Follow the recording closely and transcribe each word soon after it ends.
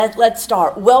Let's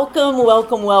start. Welcome,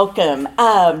 welcome, welcome.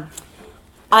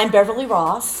 I'm Beverly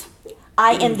Ross.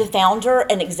 I am the founder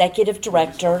and executive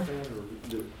director.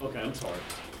 Okay, I'm sorry.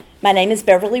 My name is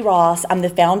Beverly Ross. I'm the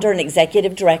founder and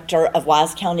executive director of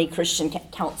Wise County Christian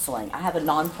Counseling. I have a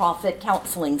nonprofit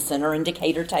counseling center in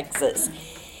Decatur, Texas.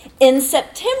 In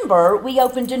September, we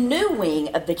opened a new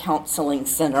wing of the counseling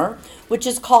center, which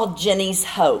is called Jenny's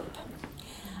Hope.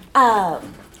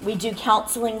 We do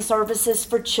counseling services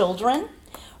for children,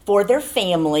 for their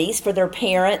families, for their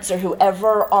parents, or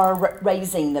whoever are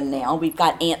raising them now. We've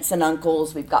got aunts and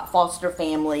uncles, we've got foster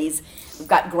families, we've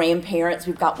got grandparents,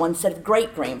 we've got one set of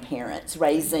great-grandparents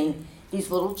raising these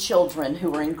little children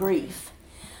who are in grief.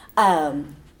 I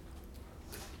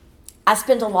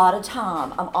spend a lot of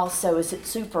time, I'm also a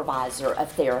supervisor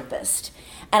of therapists,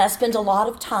 and I spend a lot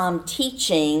of time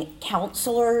teaching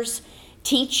counselors,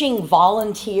 teaching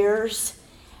volunteers,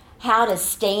 how to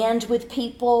stand with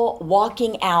people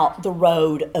walking out the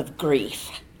road of grief.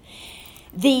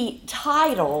 The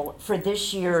title for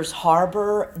this year's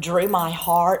Harbor drew my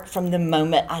heart from the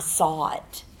moment I saw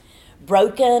it.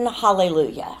 Broken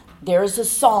Hallelujah. There's a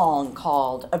song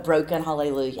called A Broken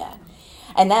Hallelujah.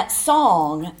 And that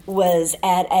song was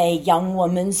at a young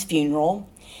woman's funeral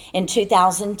in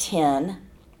 2010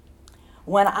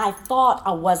 when I thought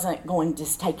I wasn't going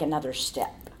to take another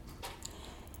step.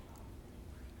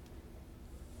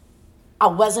 I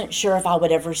wasn't sure if I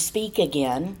would ever speak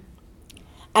again,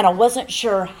 and I wasn't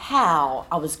sure how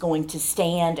I was going to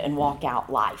stand and walk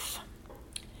out life.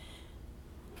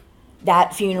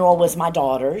 That funeral was my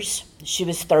daughter's. She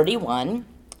was 31,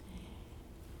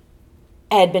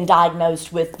 had been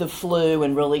diagnosed with the flu,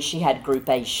 and really she had group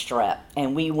A strep,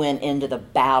 and we went into the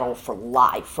battle for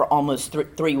life for almost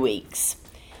 3 weeks.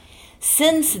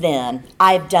 Since then,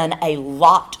 I've done a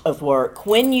lot of work.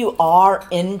 When you are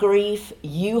in grief,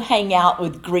 you hang out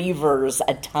with grievers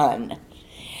a ton.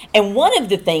 And one of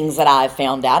the things that I've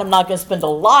found out, I'm not going to spend a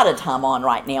lot of time on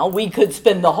right now, we could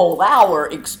spend the whole hour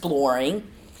exploring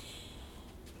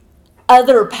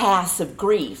other paths of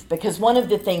grief, because one of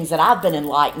the things that I've been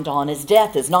enlightened on is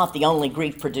death is not the only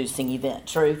grief-producing event,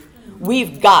 true?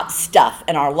 We've got stuff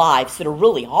in our lives that are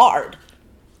really hard.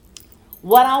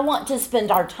 What I want to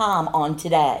spend our time on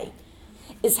today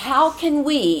is how can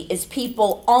we, as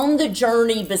people on the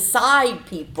journey beside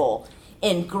people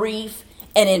in grief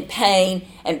and in pain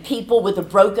and people with a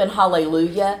broken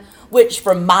hallelujah, which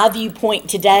from my viewpoint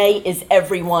today is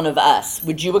every one of us.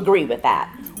 Would you agree with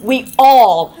that? We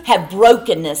all have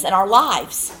brokenness in our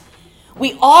lives.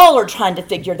 We all are trying to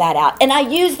figure that out. And I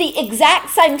use the exact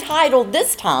same title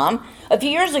this time. A few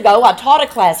years ago, I taught a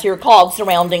class here called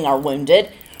Surrounding Our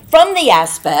Wounded, from the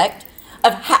aspect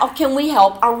of how can we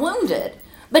help our wounded.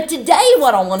 But today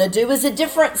what I want to do is a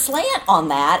different slant on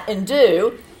that and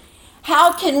do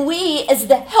how can we as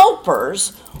the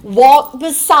helpers walk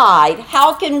beside,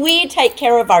 how can we take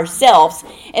care of ourselves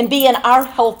and be in our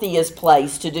healthiest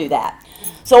place to do that.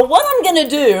 So what I'm going to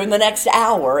do in the next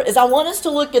hour is I want us to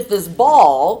look at this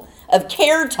ball of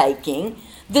caretaking,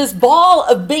 this ball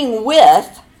of being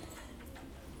with.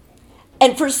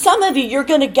 And for some of you, you're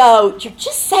going to go, you're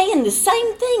just saying the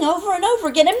same thing over and over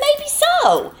again, and maybe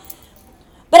so.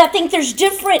 But I think there's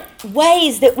different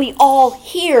ways that we all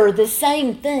hear the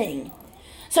same thing.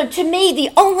 So to me, the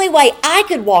only way I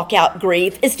could walk out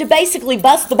grief is to basically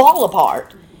bust the ball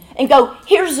apart and go,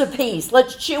 here's a piece,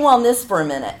 let's chew on this for a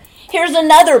minute. Here's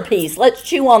another piece, let's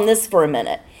chew on this for a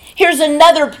minute. Here's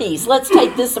another piece, let's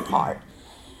take this apart.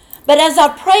 But as I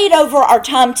prayed over our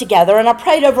time together, and I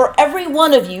prayed over every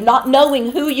one of you, not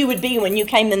knowing who you would be when you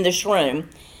came in this room,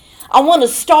 I want to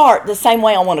start the same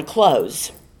way I want to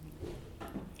close.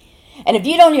 And if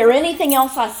you don't hear anything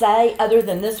else I say other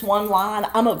than this one line,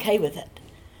 I'm okay with it.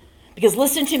 Because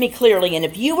listen to me clearly, and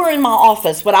if you were in my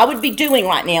office, what I would be doing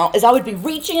right now is I would be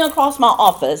reaching across my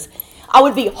office, I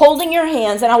would be holding your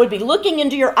hands, and I would be looking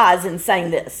into your eyes and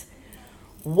saying this: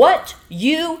 what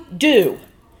you do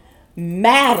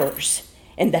matters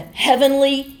in the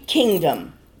heavenly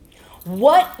kingdom.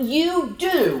 What you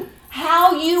do,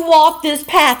 how you walk this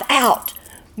path out,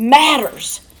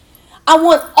 matters. I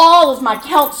want all of my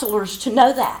counselors to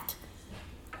know that.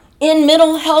 In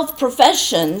mental health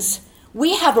professions,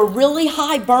 we have a really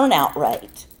high burnout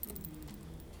rate.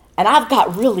 And I've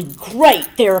got really great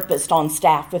therapists on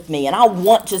staff with me, and I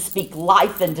want to speak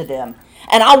life into them.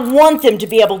 And I want them to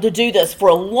be able to do this for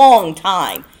a long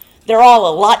time. They're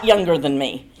all a lot younger than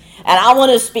me. And I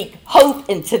want to speak hope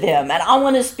into them. And I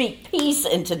want to speak peace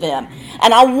into them.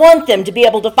 And I want them to be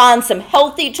able to find some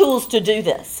healthy tools to do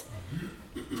this.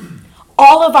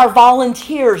 All of our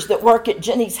volunteers that work at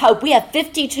Jenny's Hope, we have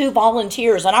 52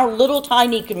 volunteers in our little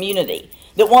tiny community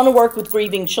that want to work with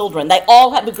grieving children. They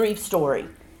all have a grief story.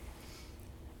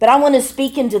 But I want to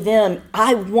speak into them.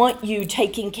 I want you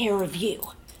taking care of you.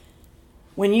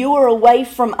 When you are away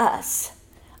from us,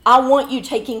 I want you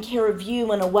taking care of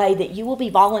you in a way that you will be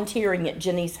volunteering at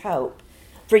Jenny's Hope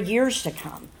for years to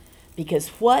come. Because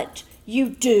what you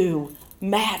do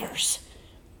matters.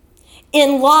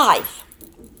 In life,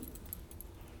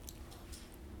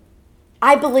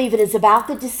 I believe it is about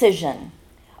the decision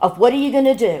of what are you going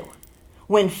to do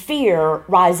when fear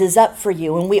rises up for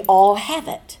you, and we all have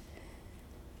it.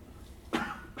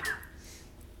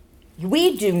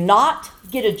 We do not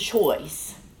get a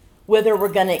choice whether we're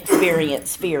going to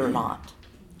experience fear or not.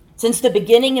 Since the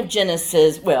beginning of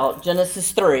Genesis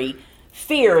 3,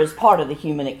 fear is part of the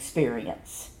human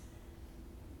experience.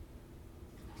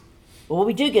 But what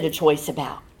we do get a choice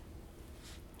about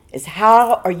is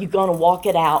how are you going to walk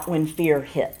it out when fear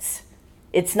hits?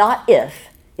 It's not if,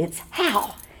 it's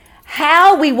how.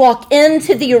 How we walk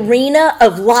into the arena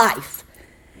of life.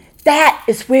 That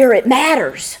is where it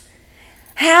matters.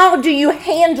 How do you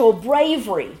handle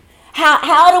bravery?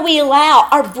 How do we allow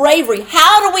our bravery?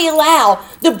 How do we allow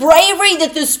the bravery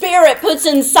that the Spirit puts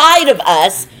inside of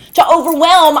us to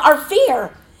overwhelm our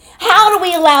fear? How do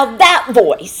we allow that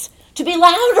voice to be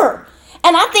louder?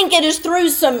 And I think it is through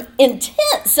some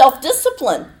intense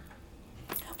self-discipline,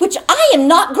 which I am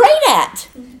not great at.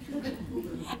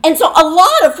 And so a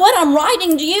lot of what I'm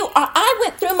writing to you, I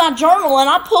went through my journal and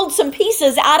I pulled some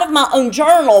pieces out of my own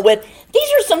journal with, these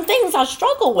are some things I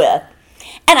struggle with.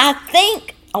 And I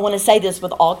think, I want to say this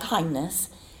with all kindness,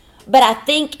 but I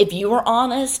think if you are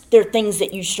honest, there are things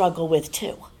that you struggle with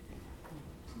too.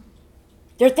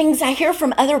 There are things I hear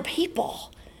from other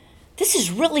people. This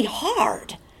is really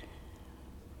hard.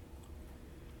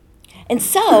 And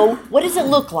so, what does it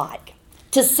look like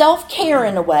to self-care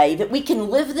in a way that we can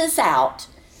live this out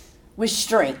with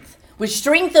strength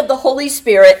of the Holy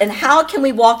Spirit? And how can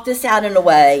we walk this out in a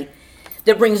way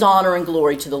that brings honor and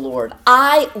glory to the Lord?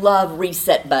 I love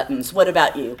reset buttons. What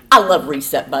about you? I love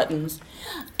reset buttons,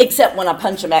 except when I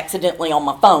punch them accidentally on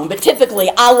my phone. But typically,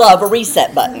 I love a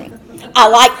reset button. I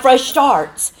like fresh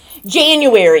starts.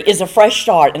 January is a fresh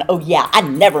start, and oh yeah, I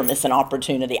never miss an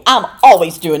opportunity. I'm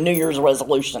always doing New Year's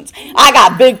resolutions. I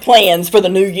got big plans for the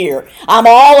new year. I'm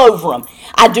all over them.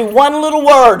 I do one little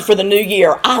word for the new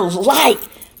year. I like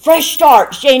fresh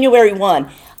starts, January 1.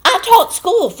 I taught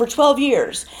school for 12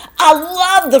 years. I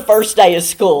love the first day of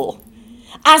school.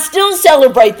 I still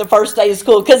celebrate the first day of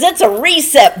school because it's a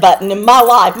reset button in my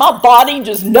life. My body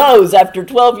just knows after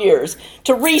 12 years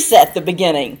to reset the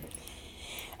beginning.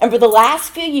 And for the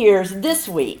last few years, this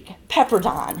week,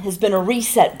 Pepperdine has been a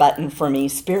reset button for me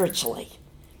spiritually.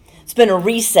 It's been a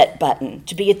reset button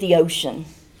to be at the ocean.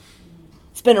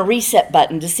 It's been a reset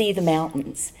button to see the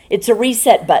mountains. It's a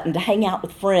reset button to hang out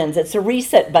with friends. It's a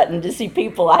reset button to see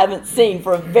people I haven't seen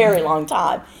for a very long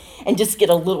time and just get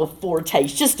a little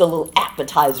foretaste, just a little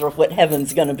appetizer of what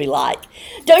heaven's going to be like.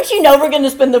 Don't you know we're going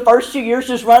to spend the first 2 years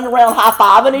just running around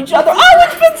high-fiving each other? Oh,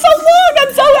 it's been so long.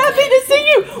 I'm so happy to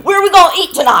see you. Where are we going to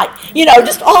eat tonight? You know,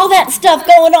 just all that stuff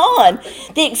going on.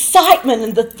 The excitement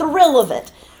and the thrill of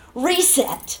it.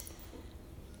 Reset.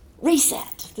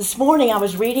 Reset. This morning I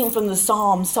was reading from the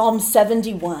Psalm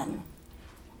 71.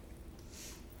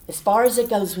 As far as it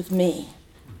goes with me,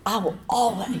 I will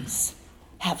always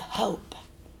have hope.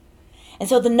 And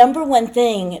so the number one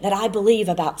thing that I believe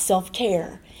about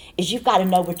self-care is you've got to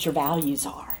know what your values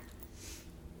are.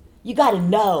 You got to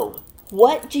know,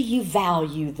 what do you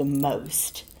value the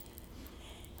most?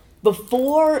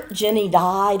 Before Jenny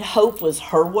died, hope was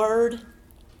her word.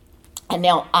 And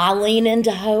now I lean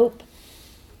into hope.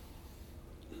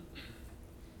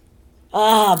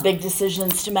 Big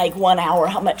decisions to make, 1 hour.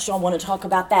 How much do I want to talk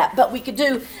about that? But we could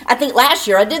do, I think last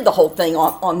year I did the whole thing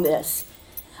on this.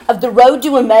 Of the road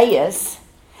to Emmaus,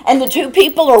 and the two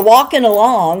people are walking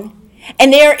along,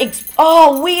 and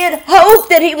we had hoped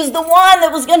that he was the one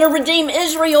that was going to redeem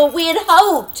Israel. We had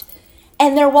hoped.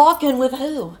 And they're walking with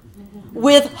who?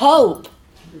 With hope.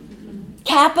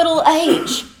 Capital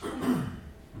H.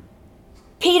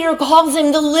 Peter calls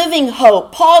him the living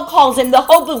hope. Paul calls him the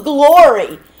hope of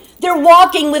glory. They're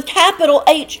walking with capital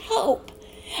H, hope.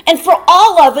 And for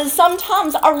all of us,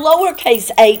 sometimes our lowercase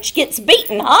h gets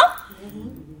beaten, huh?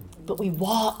 But we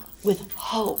walk with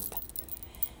hope.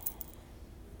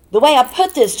 The way I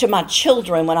put this to my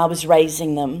children when I was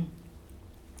raising them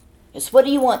is, what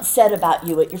do you want said about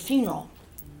you at your funeral?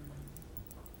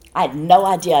 I had no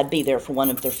idea I'd be there for one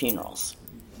of their funerals.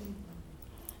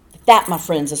 But that, my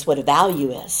friends, is what a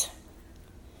value is.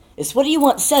 It's, what do you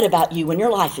want said about you when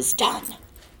your life is done?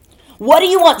 What do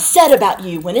you want said about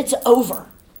you when it's over?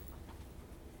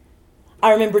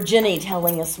 I remember Jenny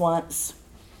telling us once,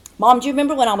 Mom, do you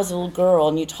remember when I was a little girl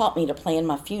and you taught me to plan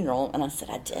my funeral? And I said,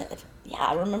 I did. Yeah,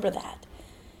 I remember that.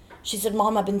 She said,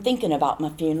 Mom, I've been thinking about my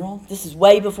funeral. This is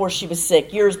way before she was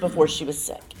sick, years before she was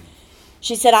sick.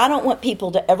 She said, I don't want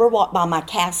people to ever walk by my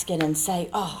casket and say,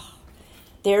 oh,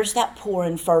 there's that poor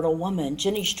infertile woman.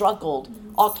 Jenny struggled,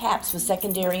 all caps, with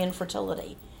secondary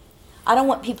infertility. I don't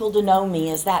want people to know me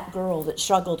as that girl that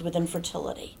struggled with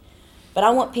infertility. But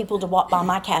I want people to walk by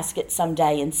my casket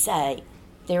someday and say,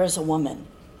 there is a woman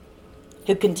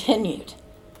who continued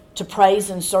to praise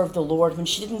and serve the Lord when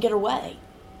she didn't get her way.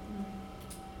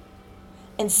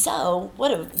 And so,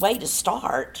 what a way to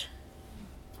start.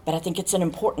 But I think it's an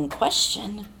important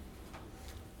question.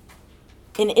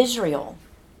 In Israel,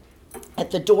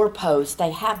 at the doorpost,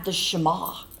 they have the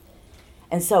Shema.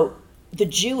 And so the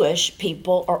Jewish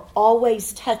people are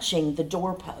always touching the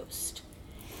doorpost.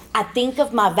 I think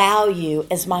of my value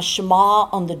as my Shema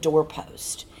on the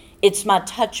doorpost. It's my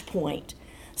touch point.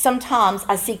 Sometimes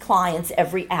I see clients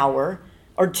every hour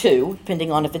or two,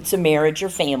 depending on if it's a marriage or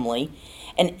family.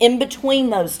 And in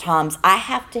between those times, I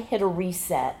have to hit a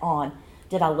reset on,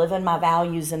 did I live in my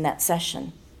values in that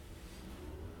session?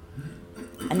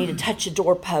 I need to touch a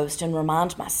doorpost and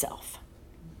remind myself.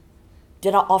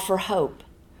 Did I offer hope?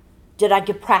 Did I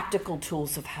give practical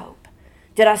tools of hope?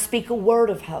 Did I speak a word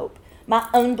of hope? My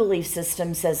own belief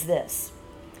system says this,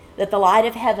 that the light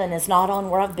of heaven is not on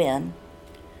where I've been.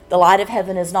 The light of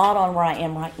heaven is not on where I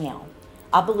am right now.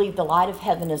 I believe the light of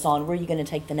heaven is on where you're going to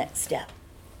take the next step.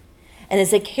 And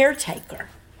as a caretaker,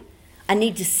 I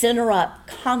need to center up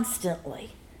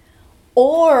constantly,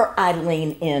 or I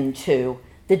lean into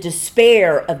the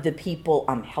despair of the people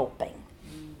I'm helping.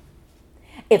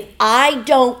 If I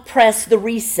don't press the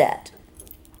reset,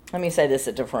 let me say this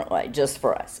a different way, just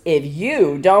for us. If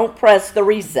you don't press the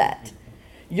reset,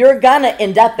 you're going to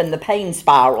end up in the pain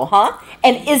spiral, huh?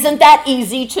 And isn't that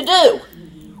easy to do?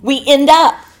 We end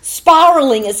up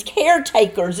spiraling as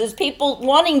caretakers, as people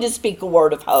wanting to speak a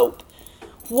word of hope.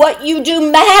 What you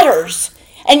do matters,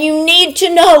 and you need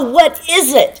to know, what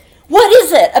is it? What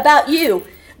is it about you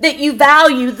that you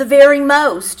value the very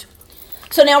most?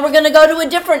 So now we're going to go to a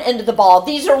different end of the ball.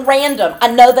 These are random. I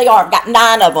know they are. I've got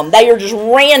 9 of them. They are just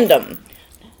random.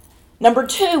 Number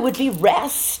 2 would be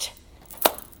rest.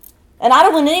 And I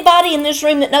don't want anybody in this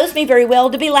room that knows me very well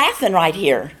to be laughing right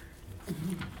here.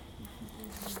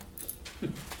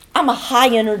 I'm a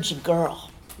high energy girl.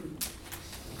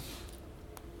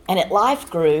 And at Life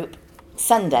Group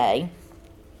Sunday,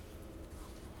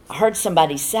 I heard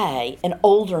somebody say, an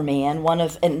older man,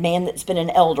 a man that's been an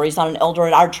elder. He's not an elder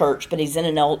at our church, but he's been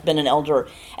an elder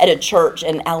at a church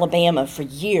in Alabama for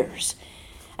years.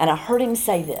 And I heard him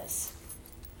say this: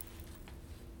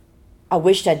 I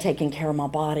wished I'd taken care of my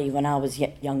body when I was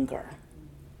younger.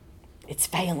 It's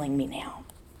failing me now.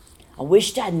 I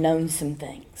wished I'd known some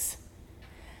things.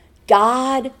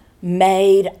 God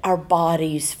made our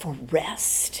bodies for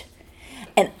rest.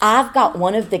 And I've got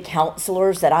one of the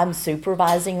counselors that I'm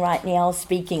supervising right now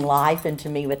speaking life into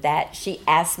me with that. She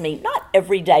asked me, not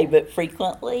every day, but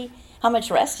frequently, how much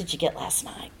rest did you get last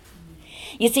night?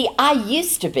 You see, I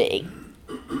used to be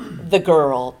the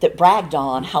girl that bragged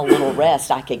on how little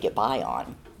rest I could get by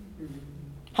on.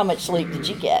 How much sleep did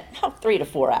you get? 3 to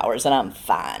 4 hours, and I'm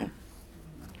fine.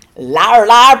 Liar,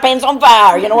 liar, pants on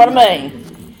fire, you know what I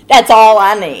mean? That's all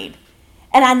I need.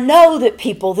 And I know that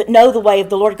people that know the way of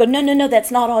the Lord go, no,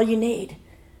 that's not all you need.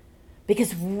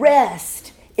 Because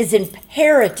rest is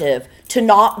imperative to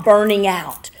not burning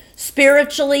out,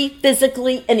 spiritually,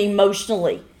 physically, and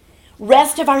emotionally.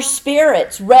 Rest of our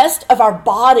spirits, rest of our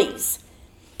bodies.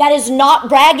 That is not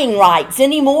bragging rights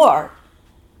anymore.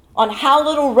 On how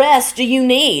little rest do you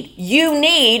need? You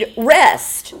need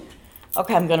rest.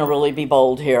 Okay, I'm going to really be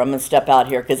bold here. I'm going to step out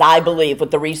here because I believe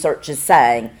what the research is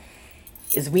saying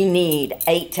is we need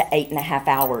 8 to 8.5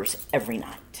 hours every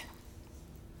night.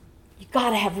 You've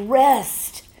got to have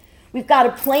rest. We've got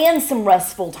to plan some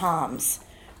restful times.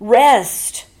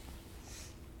 Rest.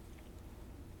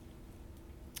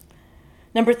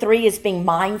 Number 3 is being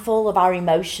mindful of our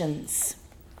emotions.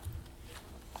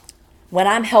 When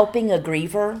I'm helping a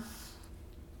griever,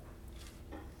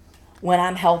 when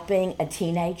I'm helping a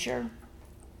teenager,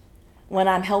 when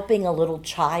I'm helping a little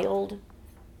child,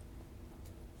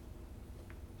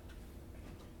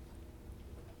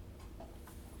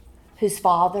 whose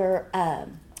father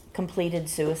completed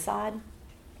suicide,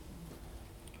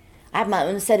 I have my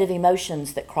own set of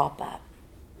emotions that crop up.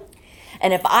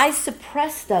 And if I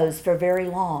suppress those for very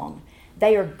long,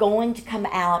 they are going to come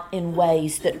out in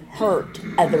ways that hurt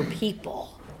other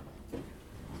people.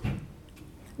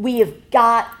 We have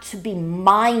got to be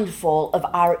mindful of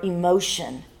our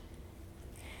emotion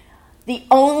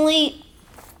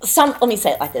let me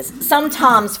say it like this.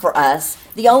 Sometimes for us,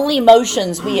 the only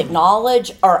emotions we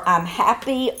acknowledge are I'm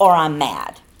happy or I'm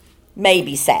mad,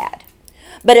 maybe sad.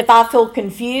 But if I feel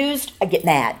confused, I get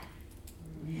mad.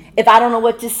 If I don't know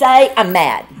what to say, I'm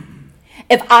mad.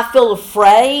 If I feel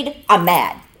afraid, I'm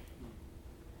mad.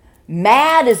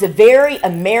 Mad is a very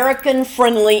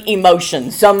American-friendly emotion.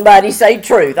 Somebody say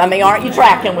truth. I mean, aren't you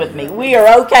tracking with me? We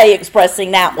are okay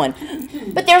expressing that one.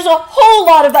 But there's a whole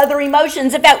lot of other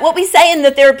emotions. In fact, what we say in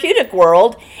the therapeutic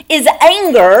world is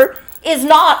anger is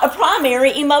not a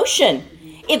primary emotion.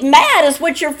 If mad is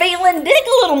what you're feeling, dig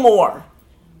a little more.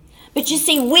 But you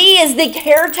see, we as the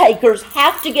caretakers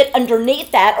have to get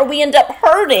underneath that, or we end up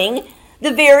hurting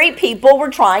the very people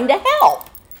we're trying to help.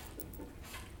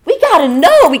 We got to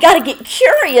know. We got to get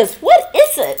curious. What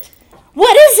is it?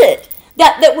 What is it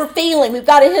that we're feeling? We've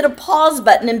got to hit a pause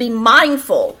button and be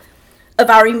mindful of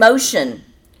our emotion,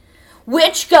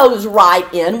 which goes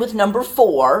right in with number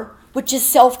 4, which is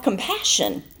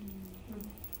self-compassion.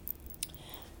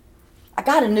 I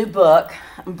got a new book.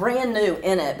 I'm brand new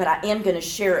in it, but I am going to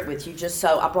share it with you just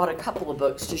so. I brought a couple of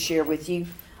books to share with you,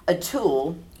 a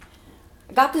tool.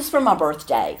 I got this for my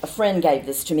birthday. A friend gave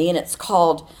this to me, and it's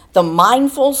called the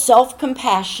Mindful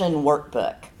Self-Compassion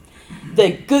Workbook.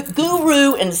 The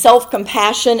guru in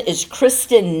self-compassion is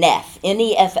Kristin Neff,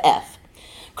 N-E-F-F.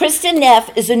 Kristin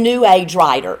Neff is a New Age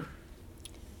writer.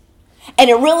 And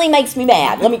it really makes me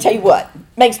mad. Let me tell you what.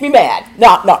 Makes me mad.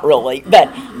 Not really, but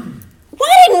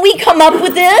why didn't we come up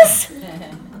with this?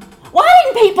 Why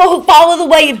didn't people who follow the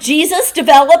way of Jesus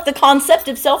develop the concept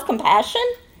of self-compassion?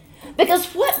 Because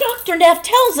what Dr. Neff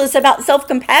tells us about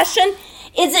self-compassion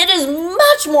is it is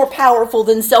much more powerful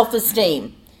than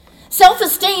self-esteem.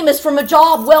 Self-esteem is from a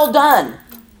job well done,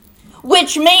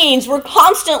 which means we're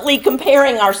constantly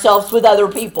comparing ourselves with other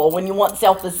people when you want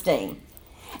self-esteem.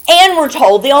 And we're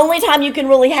told the only time you can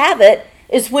really have it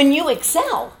is when you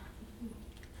excel.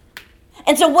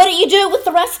 And so what do you do with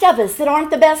the rest of us that aren't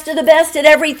the best of the best at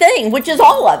everything, which is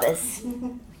all of us?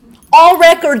 All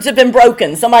records have been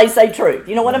broken. Somebody say truth.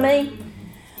 You know what I mean?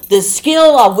 The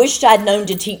skill I wished I'd known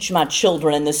to teach my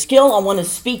children, and the skill I want to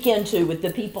speak into with the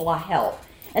people I help,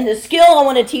 and the skill I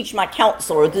want to teach my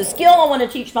counselor, the skill I want to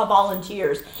teach my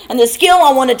volunteers, and the skill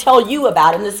I want to tell you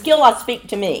about, and the skill I speak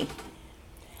to me.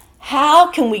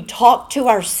 How can we talk to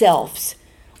ourselves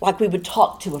like we would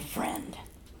talk to a friend?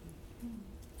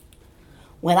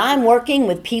 When I'm working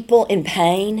with people in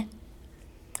pain,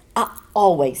 I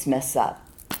always mess up.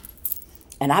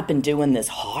 And I've been doing this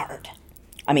hard.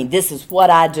 I mean, this is what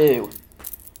I do.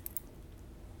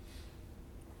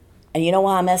 And you know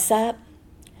why I mess up?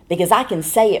 Because I can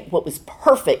say it what was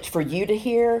perfect for you to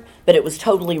hear, but it was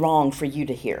totally wrong for you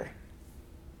to hear.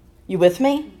 You with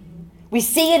me? We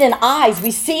see it in eyes. We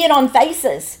see it on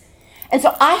faces. And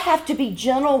so I have to be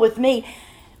gentle with me.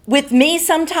 With me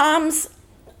sometimes,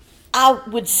 I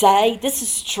would say, this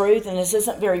is truth and this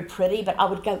isn't very pretty, but I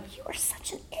would go, you are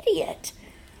such an idiot.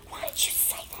 Why did you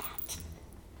say that?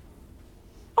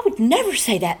 I would never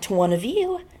say that to one of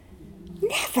you.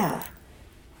 Never.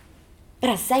 But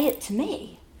I say it to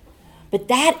me. But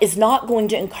that is not going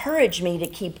to encourage me to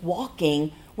keep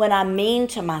walking when I'm mean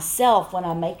to myself, when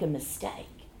I make a mistake.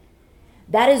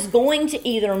 That is going to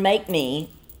either make me,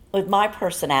 with my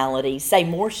personality, say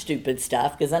more stupid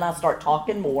stuff, because then I start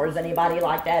talking more. Is anybody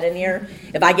like that in here?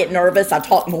 If I get nervous, I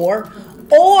talk more.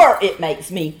 Or it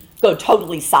makes me go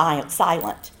totally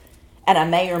silent. And I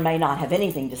may or may not have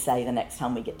anything to say the next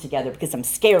time we get together because I'm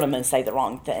scared I'm going to say the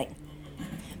wrong thing.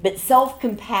 But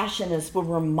self-compassion is where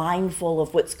we're mindful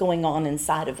of what's going on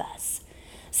inside of us.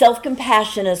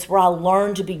 Self-compassion is where I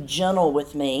learn to be gentle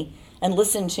with me. And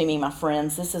listen to me, my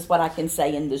friends. This is what I can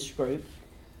say in this group.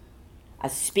 I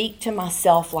speak to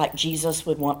myself like Jesus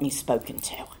would want me spoken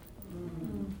to.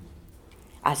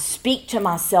 I speak to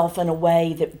myself in a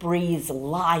way that breathes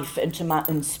life into my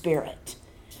own spirit.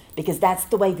 Because that's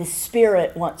the way the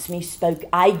Spirit wants me spoken.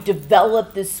 I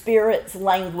develop the Spirit's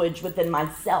language within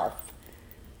myself.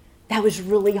 That was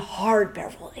really hard,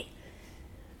 Beverly.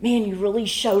 Man, you really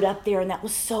showed up there, and that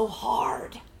was so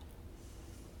hard.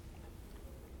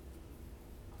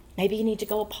 Maybe you need to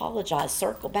go apologize,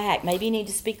 circle back. Maybe you need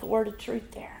to speak a word of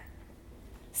truth there.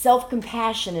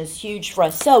 Self-compassion is huge for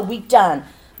us. So we've done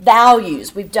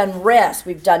values, we've done rest,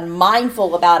 we've done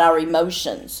mindful about our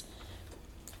emotions.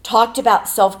 Talked about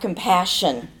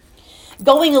self-compassion.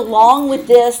 Going along with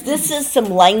this is some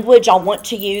language I want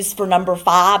to use for number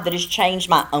 5 that has changed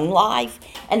my own life.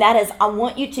 And that is, I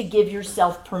want you to give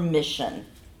yourself permission.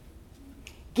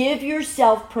 Give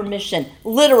yourself permission.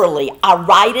 Literally, I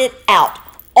write it out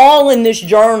all in this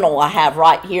journal I have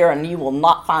right here, and you will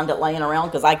not find it laying around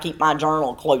because I keep my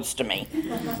journal close to me.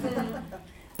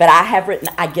 But I have written,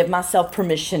 I give myself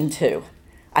permission to.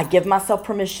 I give myself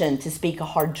permission to speak a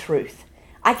hard truth.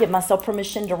 I give myself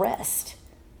permission to rest.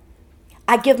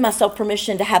 I give myself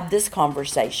permission to have this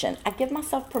conversation. I give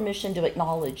myself permission to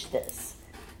acknowledge this.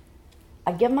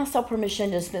 I give myself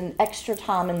permission to spend extra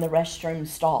time in the restroom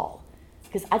stall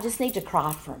because I just need to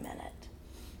cry for a minute.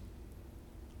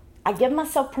 I give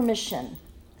myself permission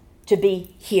to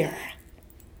be here.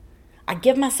 I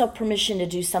give myself permission to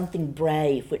do something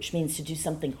brave, which means to do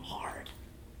something hard.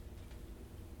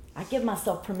 I give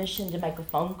myself permission to make a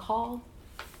phone call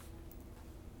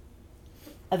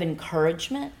of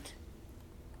encouragement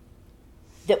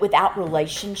that without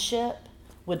relationship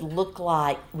would look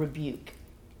like rebuke.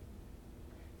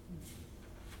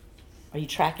 Are you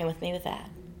tracking with me with that?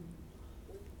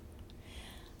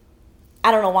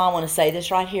 I don't know why I want to say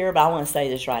this right here, but I want to say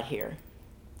this right here.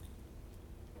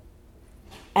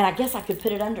 And I guess I could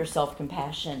put it under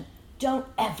self-compassion. Don't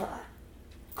ever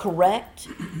correct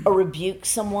or rebuke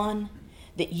someone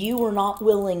that you are not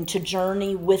willing to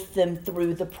journey with them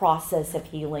through the process of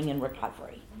healing and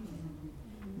recovery.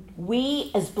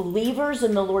 We, as believers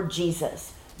in the Lord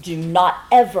Jesus, do not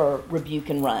ever rebuke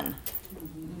and run.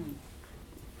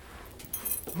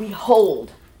 We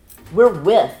hold. We're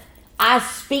with. I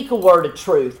speak a word of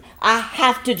truth. I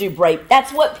have to do brave.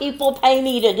 That's what people pay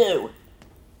me to do.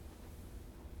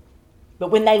 But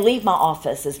when they leave my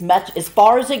office, as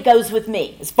far as it goes with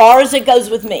me,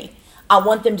 I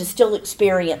want them to still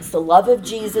experience the love of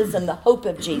Jesus and the hope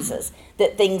of Jesus,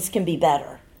 that things can be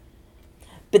better.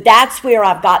 But that's where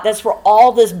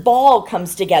all this ball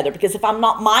comes together. Because if I'm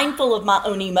not mindful of my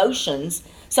own emotions,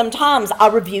 sometimes I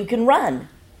rebuke and run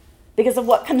because of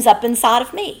what comes up inside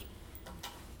of me.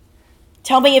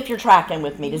 Tell me if you're tracking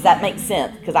with me. Does that make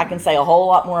sense? Because I can say a whole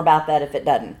lot more about that if it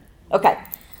doesn't. Okay,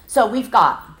 so we've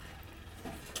got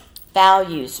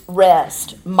values,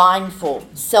 rest, mindful,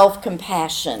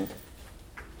 self-compassion.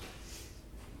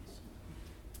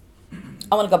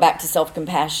 I want to go back to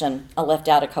self-compassion. I left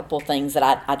out a couple of things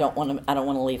that I don't want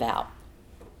to leave out.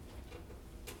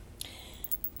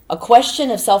 A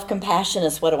question of self-compassion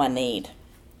is, what do I need?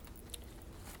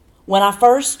 When I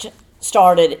first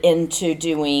started into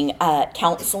doing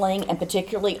counseling, and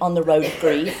particularly on the road of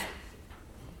grief,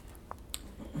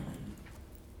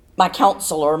 my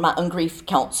counselor, my ungrief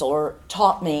counselor,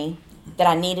 taught me that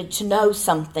I needed to know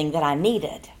something that I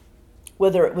needed,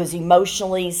 whether it was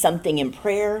emotionally, something in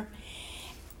prayer,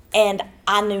 and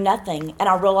I knew nothing, and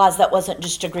I realized that wasn't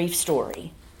just a grief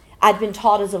story. I'd been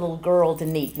taught as a little girl to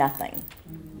need nothing.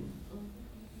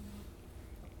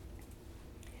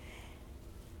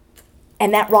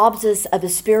 And that robs us of the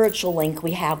spiritual link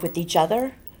we have with each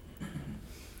other.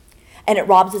 And it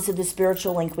robs us of the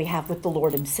spiritual link we have with the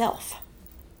Lord himself.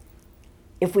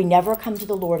 If we never come to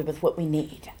the Lord with what we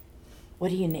need, what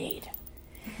do you need?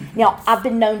 Now, I've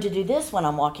been known to do this when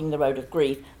I'm walking the road of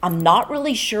grief. I'm not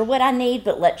really sure what I need,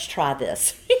 but let's try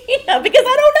this. Because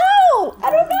I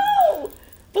don't know.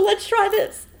 But let's try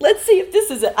this. Let's see if this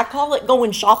is it. I call it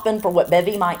going shopping for what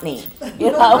Bevy might need.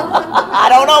 I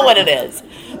don't know what it is.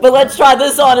 But let's try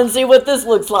this on and see what this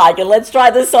looks like. And let's try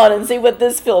this on and see what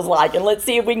this feels like. And let's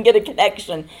see if we can get a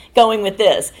connection going with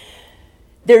this.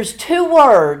 There's two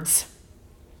words.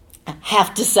 I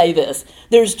have to say this.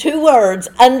 There's two words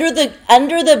under the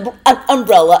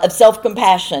umbrella of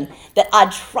self-compassion that I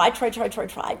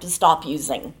tried to stop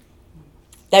using.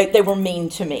 They were mean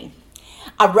to me.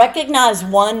 I recognize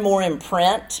one more in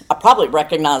print. I probably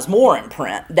recognize more in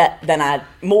print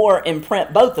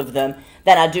both of them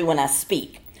than I do when I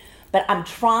speak. But I'm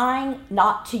trying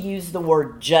not to use the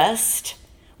word just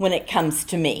when it comes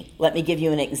to me. Let me give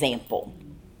you an example.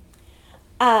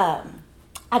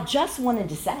 I just wanted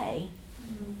to say,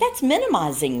 that's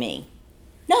minimizing me.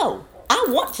 No, I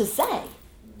want to say,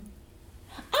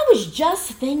 I was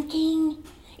just thinking,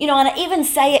 and I even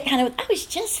say it kind of, I was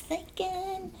just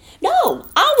thinking. No,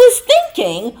 I was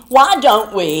thinking, why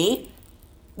don't we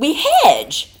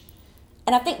hedge?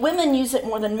 And I think women use it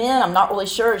more than men. I'm not really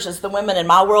sure. It's just the women in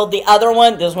my world. The other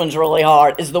one, this one's really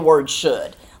hard, is the word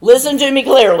should. Listen to me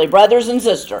clearly, brothers and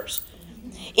sisters.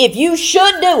 If you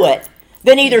should do it,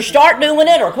 then either start doing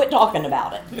it or quit talking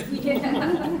about it.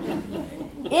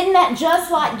 Isn't that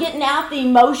just like getting out the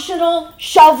emotional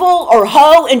shovel or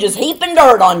hoe and just heaping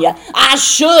dirt on you? I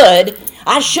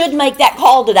should make that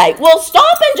call today. Well,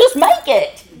 stop and just make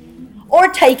it. Or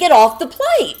take it off the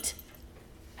plate.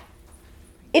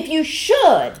 If you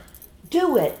should,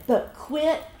 do it, but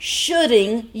quit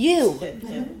shoulding you.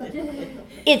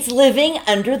 It's living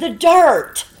under the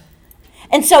dirt.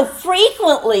 And so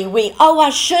frequently I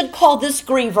should call this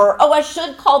griever. Oh, I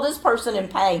should call this person in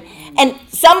pain. And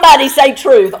somebody say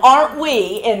truth. Aren't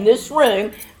we in this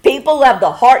room, people who have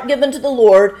the heart given to the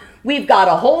Lord, we've got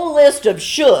a whole list of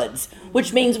shoulds,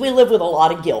 which means we live with a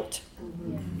lot of guilt.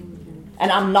 And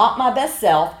I'm not my best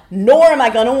self, nor am I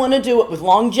going to want to do it with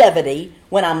longevity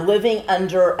when I'm living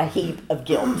under a heap of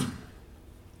guilt.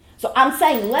 So I'm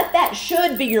saying let that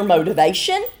should be your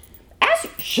motivation.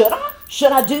 Ask, should I?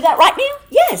 Should I do that right now?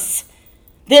 Yes.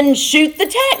 Then shoot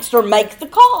the text or make the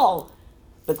call.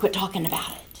 But quit talking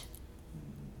about it.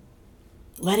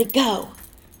 Let it go.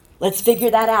 Let's figure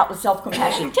that out with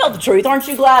self-compassion. Tell the truth. Aren't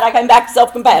you glad I came back to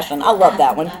self-compassion? I love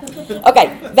that one.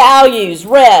 Okay. Values,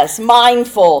 rest,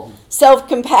 mindful,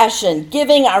 self-compassion,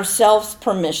 giving ourselves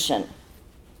permission.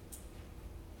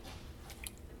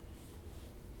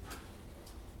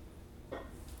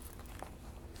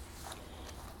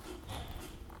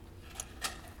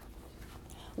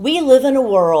 We live in a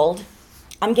world,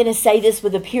 I'm going to say this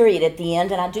with a period at the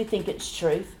end, and I do think it's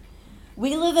truth.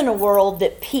 We live in a world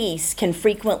that peace can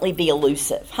frequently be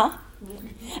elusive, huh?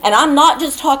 And I'm not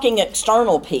just talking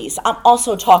external peace, I'm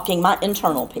also talking my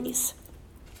internal peace.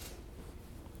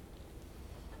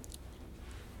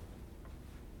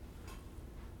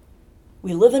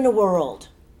 We live in a world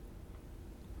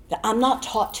that I'm not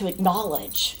taught to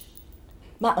acknowledge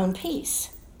my own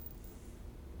peace.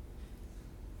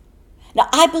 Now,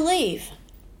 I believe,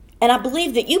 and I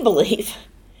believe that you believe,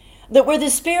 that where the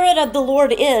Spirit of the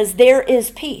Lord is, there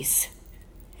is peace.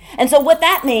 And so what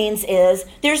that means is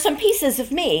there's some pieces of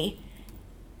me,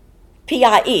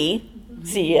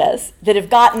 P-I-E-C-E-S, that have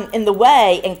gotten in the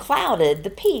way and clouded the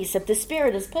peace that the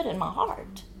Spirit has put in my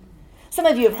heart. Some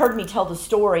of you have heard me tell the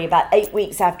story about 8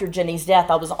 weeks after Jenny's death.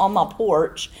 I was on my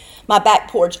porch, my back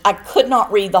porch. I could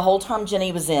not read the whole time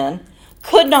Jenny was in.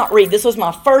 Could not read. This was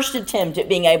my first attempt at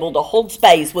being able to hold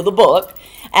space with a book.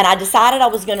 And I decided I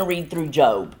was going to read through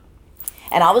Job.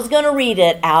 And I was going to read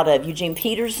it out of Eugene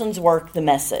Peterson's work, The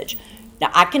Message.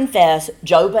 Now, I confess,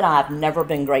 Job and I have never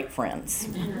been great friends.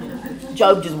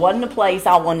 Job just wasn't a place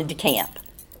I wanted to camp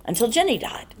until Jenny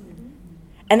died.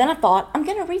 And then I thought, I'm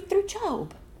going to read through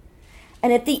Job.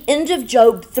 And at the end of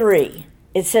Job 3,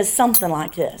 it says something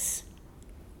like this.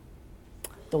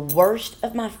 The worst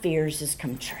of my fears has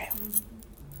come true.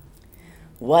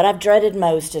 What I've dreaded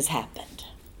most has happened.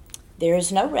 There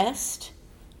is no rest.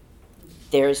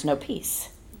 There is no peace.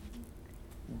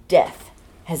 Death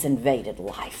has invaded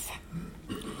life.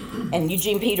 And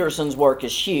Eugene Peterson's work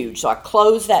is huge. So I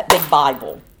closed that big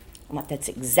Bible. I'm like, that's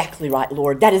exactly right,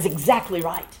 Lord. That is exactly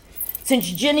right.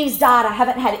 Since Jenny's died, I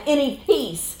haven't had any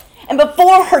peace. And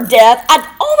before her death, I've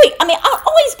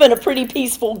always been a pretty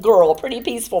peaceful girl, a pretty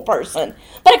peaceful person.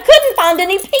 But I couldn't find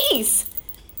any peace.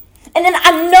 And then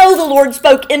I know the Lord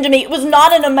spoke into me. It was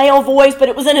not in a male voice, but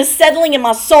it was in a settling in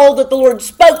my soul that the Lord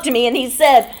spoke to me. And he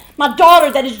said, my daughter,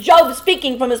 that is Job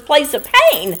speaking from his place of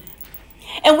pain.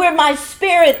 And where my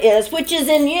spirit is, which is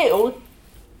in you,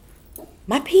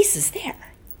 my peace is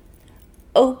there.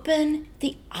 Open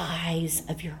the eyes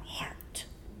of your heart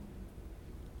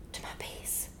to my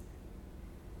peace.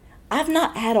 I've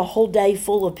not had a whole day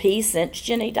full of peace since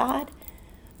Jenny died.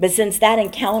 But since that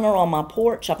encounter on my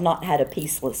porch, I've not had a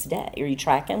peaceless day. Are you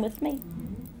tracking with me?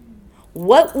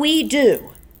 What we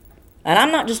do, and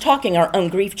I'm not just talking our own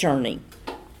grief journey,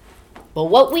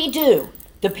 but what we do,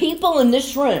 the people in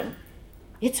this room,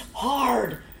 it's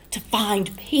hard to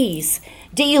find peace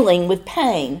dealing with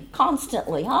pain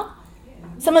constantly, huh?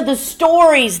 Some of the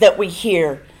stories that we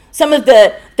hear, some of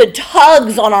the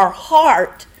tugs on our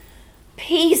heart,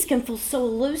 peace can feel so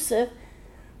elusive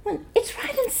when it's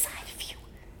right inside.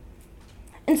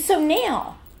 And so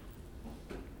now,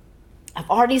 I've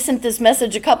already sent this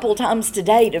message a couple of times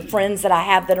today to friends that I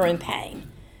have that are in pain.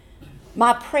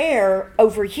 My prayer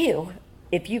over you,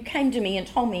 if you came to me and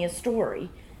told me a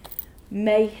story,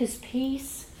 may his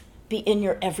peace be in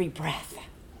your every breath.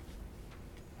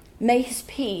 May his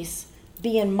peace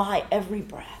be in my every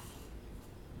breath.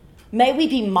 May we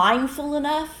be mindful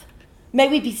enough, may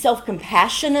we be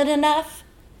self-compassionate enough,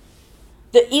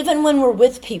 that even when we're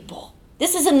with people,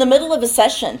 this is in the middle of a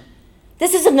session.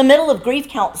 This is in the middle of grief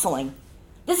counseling.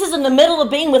 This is in the middle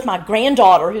of being with my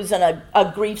granddaughter who's in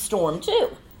a grief storm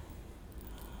too.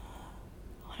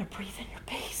 I want to breathe in your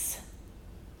peace.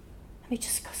 Let me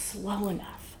just go slow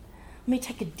enough. Let me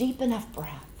take a deep enough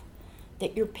breath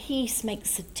that your peace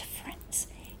makes a difference.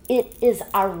 It is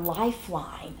our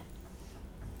lifeline.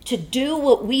 To do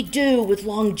what we do with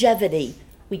longevity,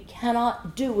 we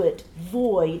cannot do it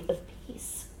void of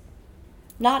peace.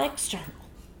 Not external,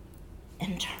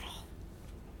 internal.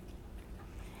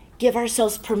 Give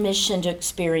ourselves permission to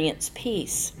experience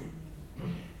peace.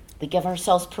 We give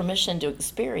ourselves permission to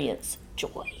experience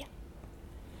joy.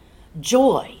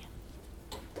 Joy.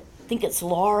 I think it's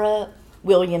Laura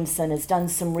Williamson has done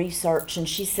some research, and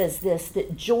she says this,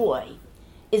 that joy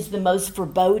is the most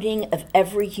foreboding of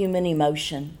every human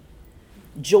emotion.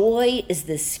 Joy is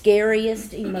the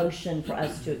scariest emotion for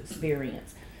us to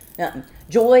experience.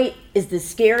 Joy is the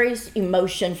scariest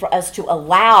emotion for us to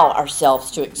allow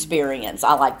ourselves to experience.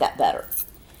 I like that better.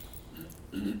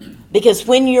 Because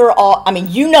when you're all,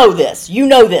 you know this.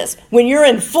 When you're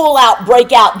in full out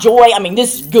breakout joy,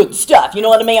 this is good stuff. You know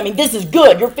what I mean? This is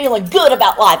good. You're feeling good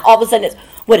about life. All of a sudden it's,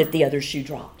 what if the other shoe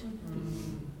dropped?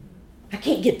 I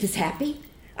can't get this happy.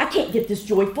 I can't get this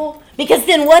joyful. Because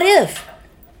then what if?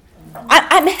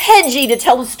 I'm hedgy to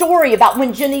tell a story about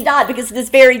when Jenny died because of this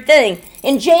very thing.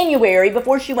 In January,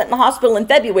 before she went in the hospital in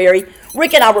February,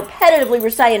 Rick and I repetitively were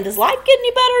saying, does life get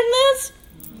any better than this?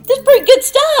 This is pretty good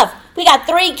stuff. We got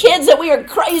 3 kids that we are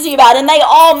crazy about, and they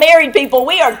all married people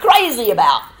we are crazy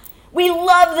about. We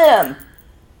love them.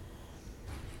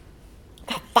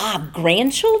 Got 5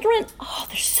 grandchildren. Oh,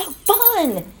 they're so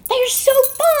fun. They are so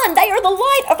fun. They are the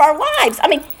light of our lives. I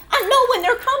know when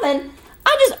they're coming.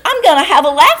 I'm going to have a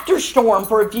laughter storm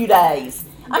for a few days.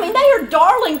 They are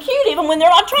darling cute even when they're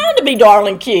not trying to be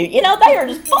darling cute. They are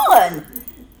just fun.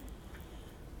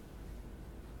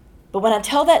 But when I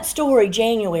tell that story,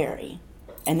 January,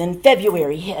 and then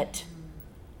February hit,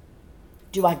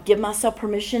 do I give myself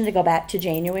permission to go back to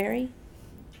January?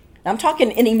 Now, I'm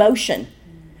talking in emotion.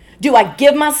 Do I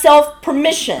give myself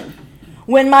permission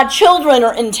when my children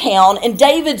are in town and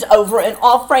David's over and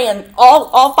all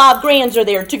 5 grands are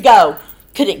there to go?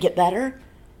 Could it get better?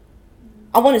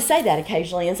 I want to say that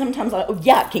occasionally, and sometimes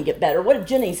it can get better. What if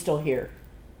Jenny's still here?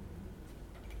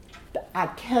 But I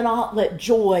cannot let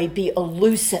joy be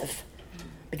elusive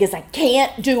because I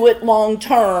can't do it long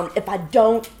term if I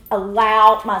don't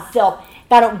allow myself,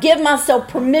 if I don't give myself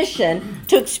permission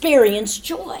to experience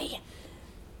joy.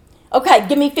 Okay,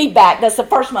 give me feedback. That's the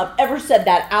first time I've ever said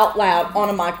that out loud on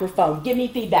a microphone. Give me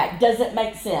feedback. Does it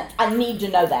make sense? I need to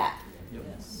know that.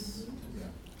 Yes.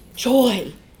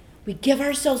 Joy. We give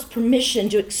ourselves permission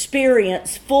to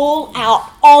experience full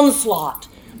out onslaught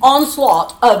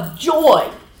of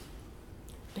joy.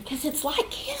 Because it's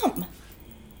like Him.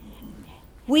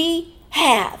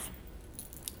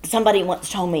 Somebody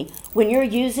once told me, when you're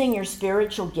using your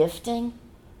spiritual gifting,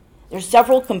 there's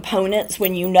several components.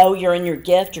 When you know you're in your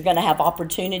gift, you're going to have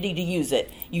opportunity to use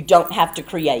it. You don't have to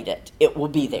create it. It will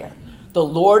be there. The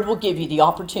Lord will give you the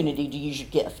opportunity to use your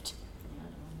gift.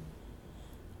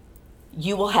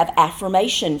 You will have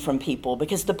affirmation from people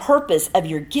because the purpose of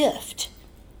your gift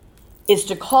is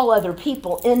to call other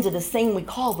people into this thing we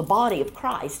call the body of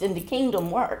Christ, into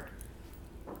kingdom work.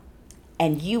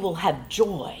 And you will have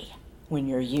joy when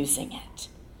you're using it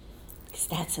because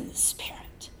that's in the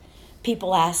Spirit.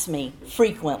 People ask me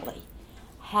frequently,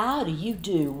 how do you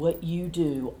do what you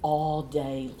do all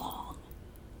day long?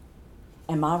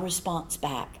 And my response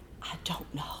back, I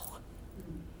don't know.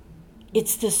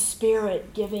 It's the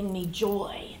Spirit giving me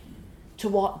joy to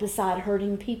walk beside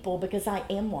hurting people because I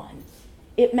am one.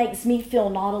 It makes me feel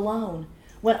not alone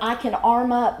when I can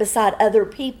arm up beside other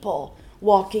people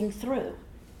walking through.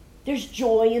 There's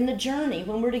joy in the journey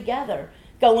when we're together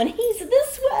going, He's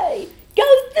this way, go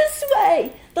this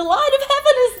way. The light of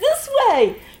heaven is this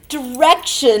way.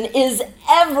 Direction is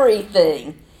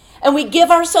everything. And we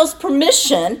give ourselves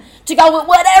permission to go at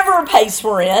whatever pace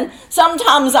we're in.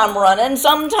 Sometimes I'm running,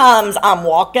 sometimes I'm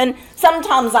walking,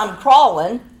 sometimes I'm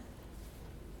crawling,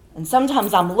 and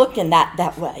sometimes I'm looking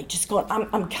that way, just going,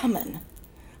 I'm coming.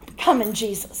 I'm coming,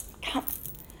 Jesus. I'm coming.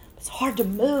 It's hard to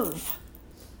move.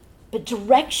 But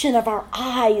direction of our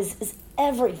eyes is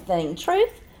everything.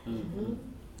 Truth? Mm-hmm.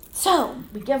 So,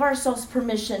 we give ourselves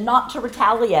permission not to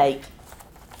retaliate.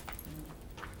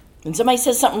 When somebody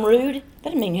says something rude, that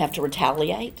doesn't mean you have to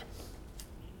retaliate.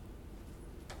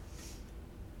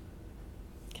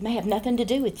 It may have nothing to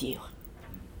do with you.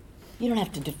 You don't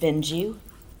have to defend you.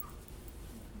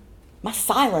 My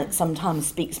silence sometimes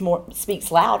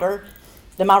speaks louder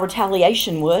than my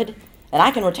retaliation would, and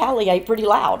I can retaliate pretty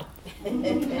loud. But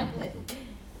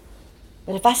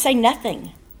if I say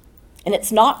nothing, and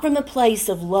it's not from a place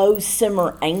of low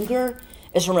simmer anger,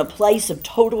 it's from a place of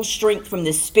total strength from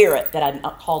the Spirit that I'm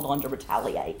not called on to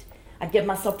retaliate. I give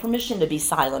myself permission to be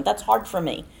silent. That's hard for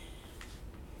me.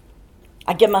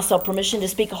 I give myself permission to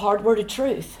speak a hard word of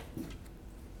truth.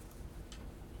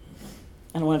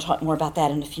 And I want to talk more about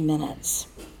that in a few minutes.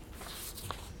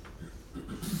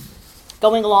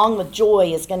 Going along with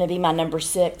joy is going to be my number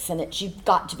 6, and it's you've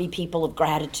got to be people of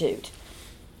gratitude.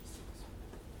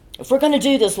 If we're going to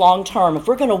do this long term, if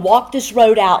we're going to walk this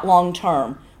road out long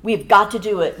term, We've got to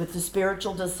do it with the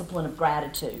spiritual discipline of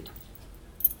gratitude.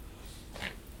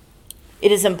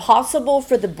 It is impossible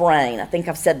for the brain, I think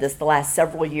I've said this the last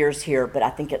several years here, but I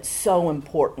think it's so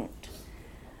important.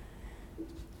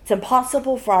 It's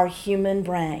impossible for our human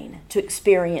brain to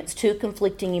experience two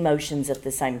conflicting emotions at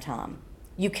the same time.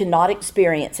 You cannot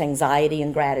experience anxiety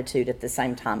and gratitude at the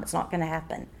same time. It's not going to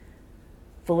happen.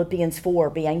 Philippians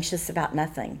 4, be anxious about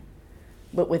nothing,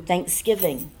 but with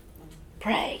thanksgiving,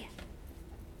 pray.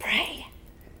 Pray.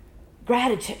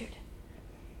 Gratitude.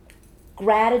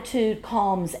 Gratitude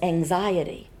calms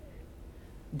anxiety.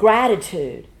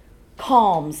 Gratitude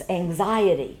calms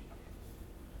anxiety.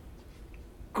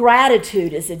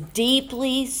 Gratitude is a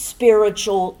deeply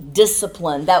spiritual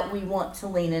discipline that we want to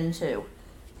lean into.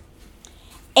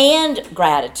 And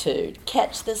gratitude,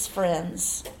 catch this,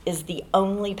 friends, is the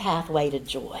only pathway to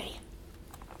joy.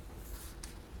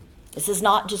 This is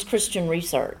not just Christian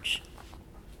research.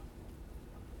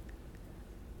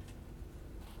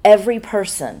 Every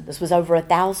person, this was over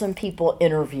 1,000 people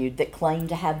interviewed that claimed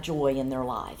to have joy in their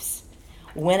lives.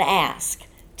 When asked,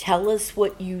 tell us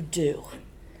what you do.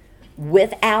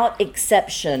 Without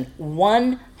exception,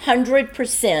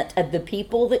 100% of the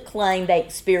people that claimed they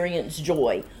experienced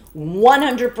joy,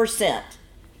 100%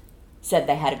 said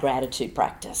they had a gratitude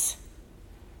practice.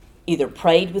 Either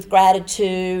prayed with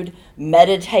gratitude,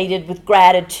 meditated with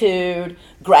gratitude,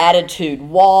 gratitude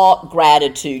walk,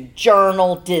 gratitude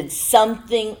journal, did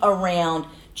something around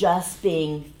just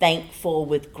being thankful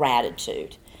with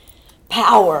gratitude.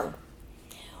 Power.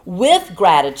 With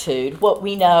gratitude, what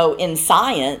we know in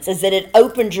science is that it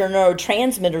opens your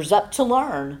neurotransmitters up to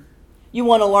learn. You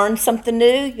want to learn something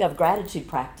new? You have gratitude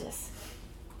practice.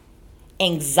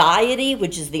 Anxiety,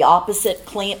 which is the opposite,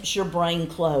 clamps your brain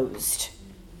closed.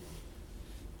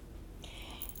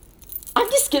 I'm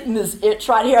just getting this itch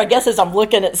right here, I guess, as I'm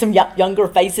looking at some younger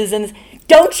faces. And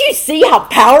don't you see how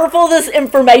powerful this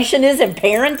information is in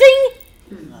parenting?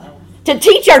 To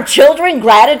teach our children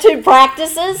gratitude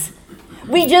practices?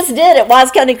 We just did at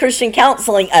Wise County Christian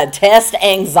Counseling a test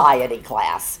anxiety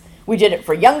class. We did it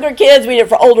for younger kids, we did it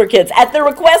for older kids, at the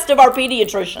request of our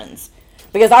pediatricians.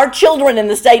 Because our children in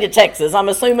the state of Texas, I'm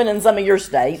assuming in some of your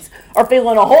states, are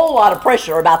feeling a whole lot of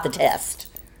pressure about the test.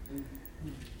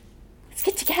 Let's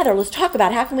get together. Let's talk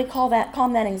about how can we calm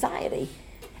that anxiety.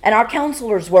 And our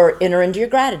counselors were, enter into your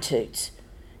gratitudes.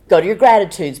 Go to your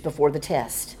gratitudes before the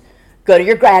test. Go to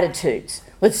your gratitudes.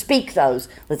 Let's speak those.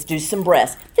 Let's do some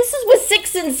breaths. This is with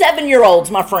 6 and 7-year-olds,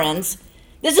 my friends.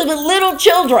 This is with little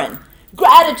children.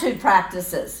 Gratitude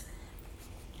practices.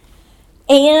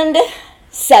 And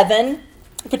 7,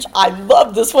 which I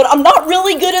love this one. I'm not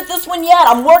really good at this one yet.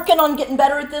 I'm working on getting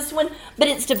better at this one. But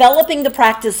it's developing the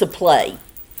practice of play.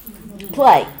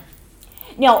 Play.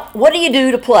 Now, what do you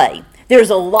do to play? There's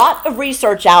a lot of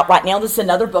research out right now. This is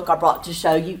another book I brought to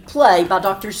show you. Play by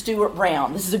Dr. Stuart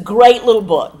Brown. This is a great little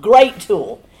book. Great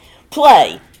tool.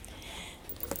 Play.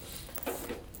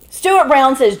 Stuart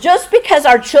Brown says, just because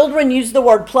our children use the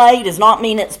word play does not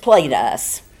mean it's play to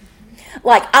us.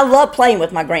 Like, I love playing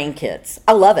with my grandkids.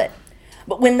 I love it.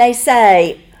 But when they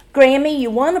say, Grammy,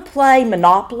 you want to play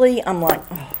Monopoly? I'm like,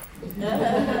 oh.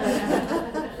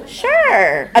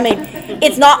 Sure. I mean,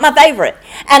 it's not my favorite.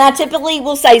 And I typically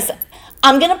will say,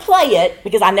 I'm going to play it,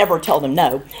 because I never tell them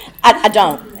no. I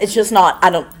don't. It's just not, I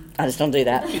just don't do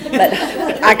that. But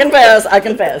I confess.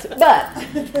 But,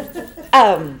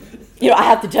 I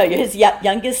have to tell you, his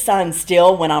youngest son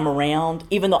still, when I'm around,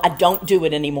 even though I don't do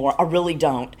it anymore, I really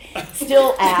don't,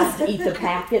 still asks to eat the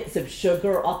packets of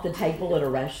sugar off the table at a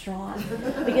restaurant.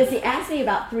 Because he asked me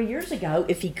about 3 years ago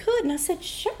if he could, and I said,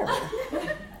 sure.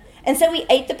 And so he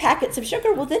ate the packets of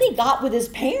sugar. Well, then he got with his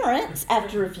parents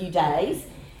after a few days.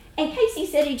 And Casey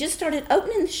said he just started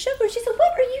opening the sugar. She said,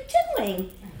 what are you doing?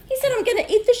 He said, I'm going to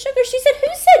eat the sugar. She said,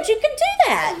 who said you could do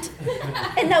that?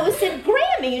 And Noah said,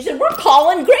 Grammy. He said, we're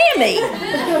calling Grammy.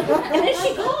 And then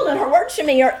she called, and her words to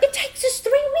me are, it takes us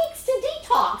 3 weeks to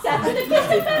detox after the kids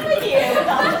have been with you.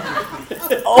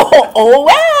 Well,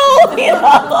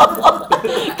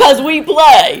 because we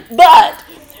play. But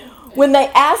when they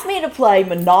ask me to play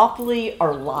Monopoly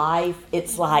or Life,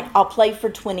 it's like, I'll play for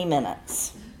 20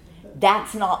 minutes.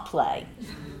 That's not play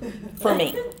for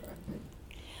me.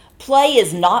 Play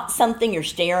is not something you're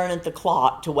staring at the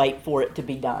clock to wait for it to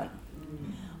be done.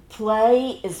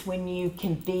 Play is when you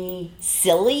can be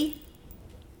silly.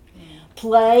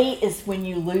 Play is when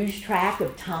you lose track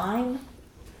of time.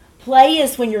 Play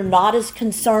is when you're not as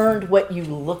concerned what you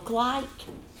look like.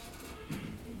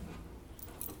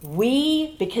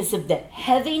 We, because of the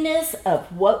heaviness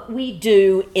of what we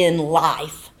do in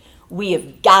life, we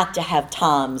have got to have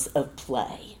times of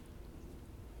play.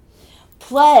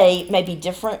 Play may be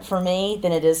different for me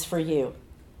than it is for you.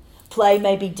 Play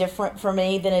may be different for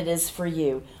me than it is for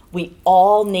you. We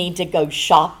all need to go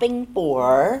shopping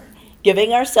for,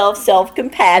 giving ourselves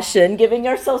self-compassion, giving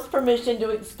ourselves permission to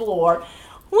explore.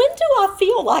 When do I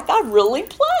feel like I really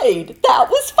played? That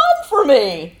was fun for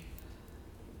me.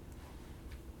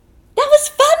 That was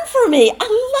fun for me.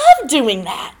 I love doing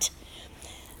that.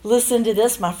 Listen to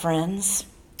this, my friends.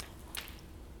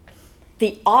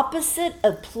 The opposite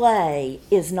of play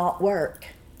is not work.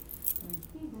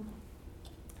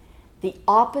 The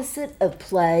opposite of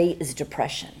play is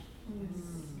depression.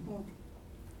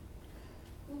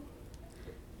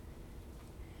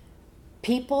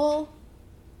 People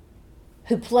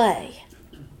who play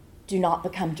do not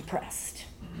become depressed.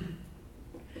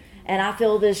 And I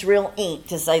feel this real ink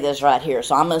to say this right here,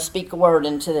 so I'm going to speak a word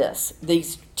into this.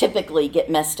 These typically get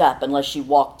messed up unless you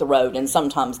walk the road, and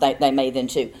sometimes they may then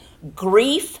too.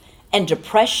 Grief and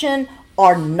depression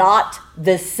are not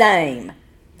the same.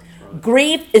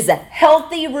 Grief is a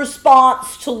healthy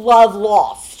response to love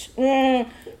lost. To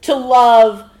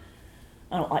love,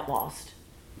 I don't like lost.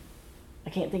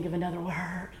 I can't think of another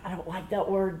word. I don't like that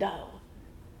word though.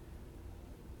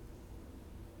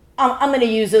 I'm going to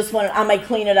use this one. I may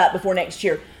clean it up before next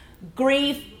year.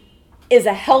 Grief is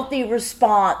a healthy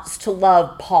response to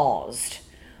love paused.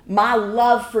 My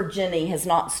love for Jenny has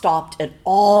not stopped at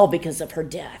all because of her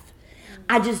death.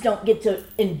 I just don't get to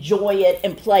enjoy it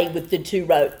and play with the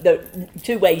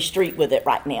two-way street with it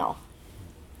right now.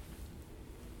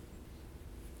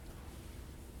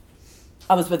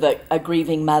 I was with a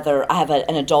grieving mother. I have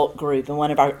an adult group, and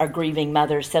one of our grieving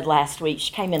mothers said last week,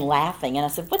 she came in laughing, and I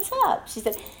said, "What's up?" She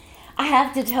said, "I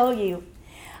have to tell you,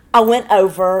 I went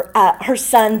over, her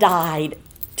son died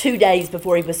 2 days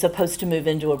before he was supposed to move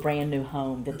into a brand new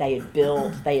home that they had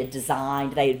built, they had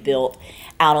designed, they had built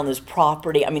out on this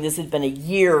property. I mean, this had been a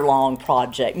year-long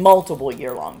project, multiple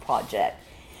year-long project."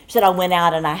 She said, "I went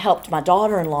out and I helped my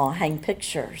daughter-in-law hang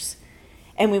pictures,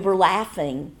 and we were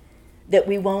laughing that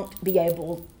we won't be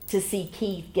able to see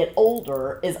Keith get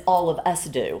older as all of us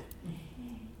do."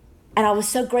 And I was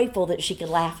so grateful that she could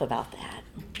laugh about that.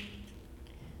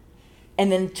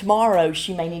 And then tomorrow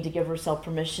she may need to give herself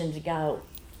permission to go,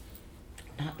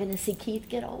 "I'm not going to see Keith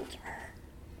get older."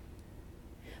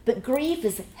 But grief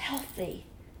is healthy.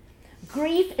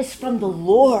 Grief is from the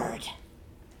Lord.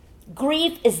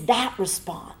 Grief is that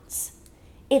response.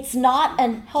 It's not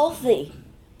unhealthy.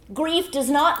 Grief does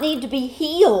not need to be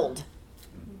healed.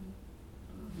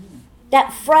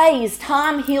 That phrase,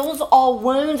 "time heals all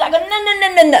wounds," I go,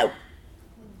 no.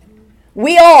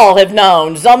 We all have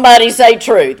known, somebody say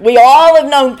truth, we all have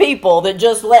known people that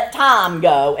just let time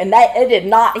go, and it did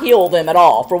not heal them at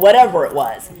all, for whatever it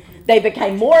was. They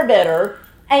became more bitter,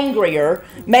 angrier,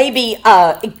 maybe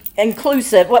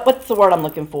inclusive, what's the word I'm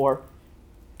looking for?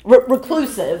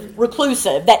 Reclusive,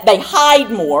 that they hide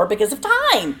more because of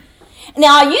time.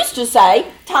 Now, I used to say,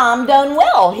 time done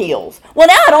well heals. Well,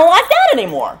 now I don't like that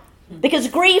anymore. Because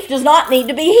grief does not need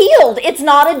to be healed. It's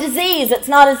not a disease. It's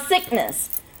not a sickness.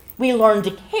 We learn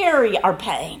to carry our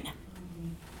pain.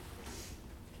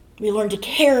 We learn to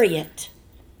carry it.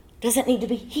 It doesn't need to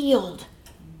be healed.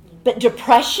 But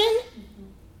depression,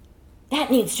 that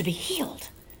needs to be healed.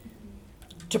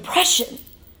 Depression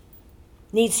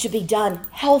needs to be done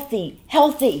healthy.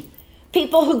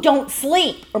 People who don't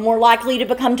sleep are more likely to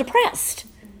become depressed.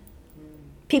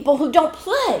 People who don't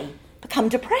play become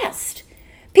depressed.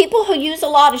 People who use a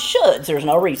lot of shoulds, there's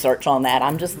no research on that,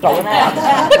 I'm just throwing that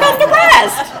out, become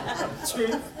depressed.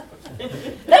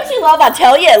 Don't you love, I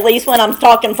tell you, at least when I'm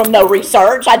talking from no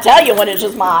research, I tell you when it's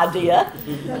just my idea.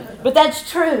 But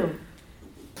that's true.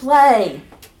 Play.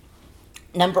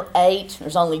 Number 8,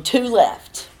 there's only 2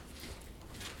 left.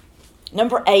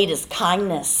 Number 8 is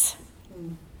kindness.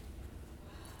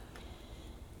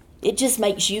 It just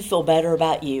makes you feel better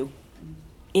about you.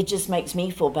 It just makes me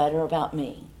feel better about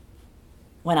me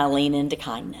when I lean into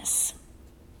kindness.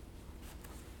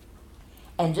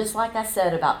 And just like I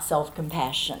said about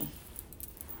self-compassion,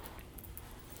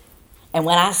 and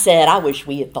when I said I wish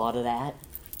we had thought of that,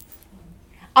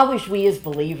 I wish we as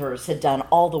believers had done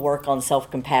all the work on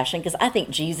self-compassion, because I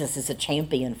think Jesus is a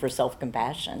champion for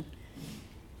self-compassion.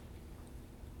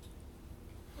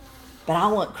 But I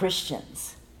want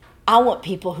Christians. I want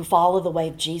people who follow the way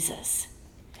of Jesus.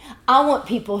 I want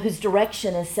people whose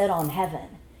direction is set on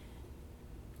heaven.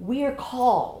 We are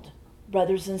called,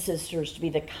 brothers and sisters, to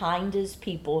be the kindest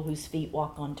people whose feet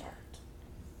walk on dirt.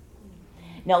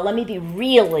 Now, let me be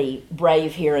really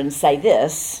brave here and say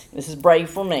this. This is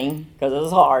brave for me, because it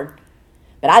is hard.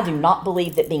 But I do not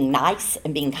believe that being nice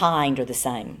and being kind are the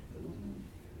same.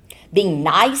 Being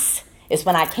nice It's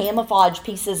when I camouflage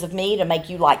pieces of me to make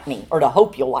you like me or to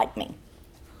hope you'll like me.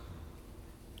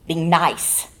 Being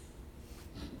nice.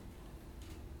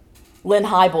 Lynn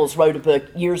Hybels wrote a book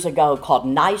years ago called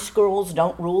Nice Girls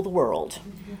Don't Rule the World.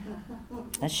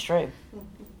 That's true.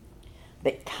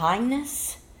 But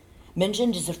kindness,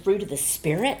 mentioned as a fruit of the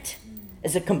Spirit,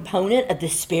 as a component of the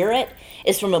Spirit,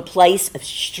 is from a place of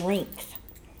strength.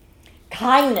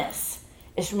 Kindness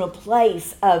is from a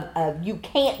place of you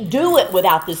can't do it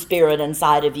without the Spirit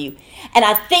inside of you. And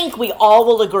I think we all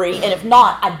will agree, and if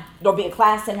not, there'll be a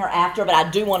class in here after, but I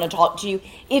do want to talk to you.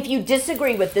 If you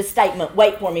disagree with this statement,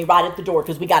 wait for me right at the door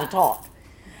because we got to talk.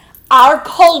 Our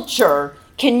culture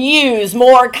can use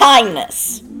more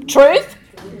kindness. Truth?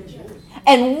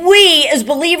 And we, as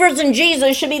believers in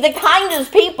Jesus, should be the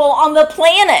kindest people on the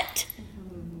planet.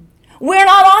 We're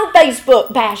not on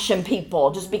Facebook bashing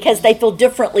people just because they feel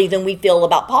differently than we feel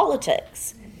about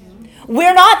politics.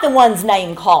 We're not the ones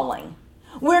name calling.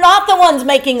 We're not the ones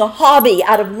making a hobby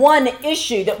out of one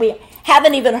issue that we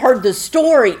haven't even heard the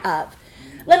story of.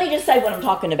 Let me just say what I'm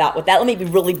talking about with that. Let me be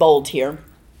really bold here.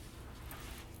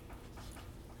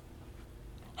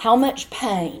 How much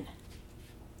pain,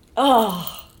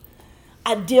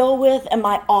 I deal with in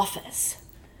my office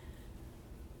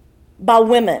by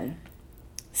women,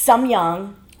 some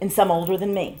young and some older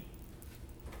than me,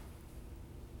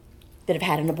 that have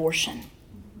had an abortion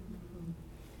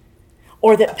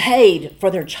or that paid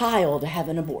for their child to have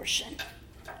an abortion.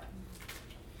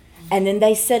 And then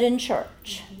they sit in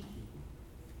church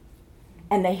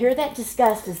and they hear that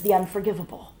discussed as the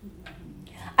unforgivable.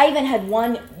 I even had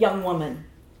one young woman,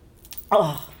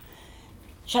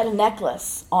 she had a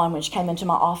necklace on when she came into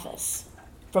my office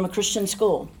from a Christian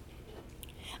school.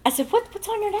 I said, what's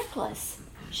on your necklace?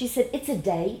 She said, it's a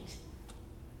date.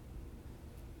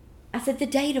 I said, the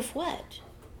date of what?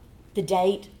 The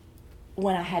date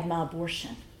when I had my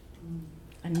abortion.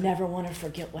 I never want to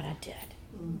forget what I did.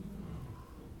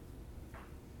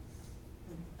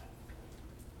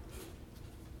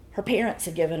 Her parents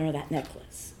had given her that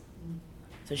necklace,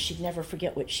 so she'd never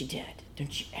forget what she did.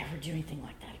 Don't you ever do anything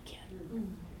like that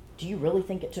again. Do you really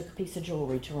think it took a piece of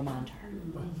jewelry to remind her?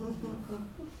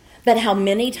 But how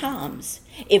many times,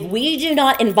 if we do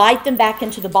not invite them back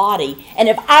into the body, and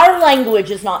if our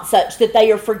language is not such that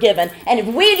they are forgiven, and if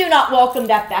we do not welcome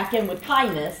that back in with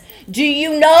kindness, do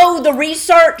you know the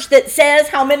research that says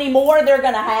how many more they're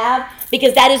going to have?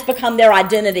 Because that has become their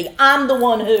identity. I'm the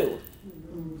one who.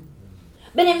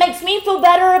 But it makes me feel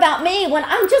better about me when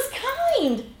I'm just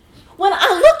kind. When I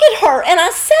look at her and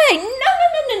I say,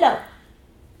 no.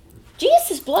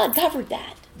 Jesus' blood covered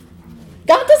that.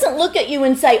 God doesn't look at you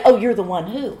and say, oh, you're the one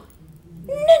who.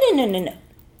 No.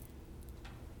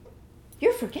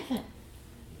 You're forgiven.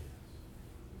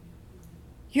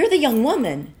 You're the young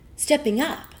woman stepping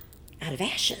up out of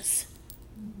ashes.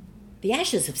 The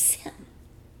ashes of sin.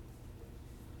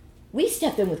 We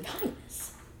step in with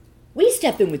kindness. We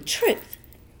step in with truth.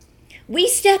 We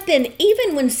step in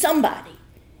even when somebody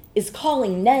is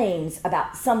calling names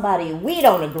about somebody we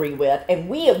don't agree with, and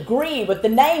we agree with the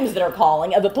names that are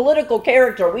calling of a political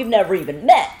character we've never even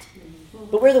met.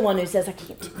 But we're the one who says, I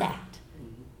can't do that.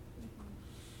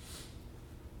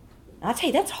 I'll tell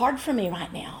you, that's hard for me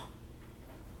right now.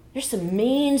 There's some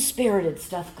mean-spirited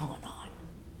stuff going on.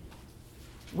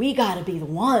 We got to be the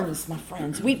ones, my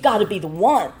friends. We've got to be the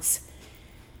ones.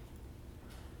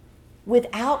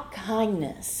 Without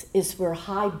kindness is where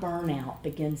high burnout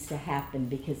begins to happen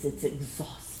because it's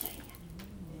exhausting.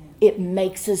 It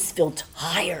makes us feel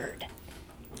tired.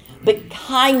 But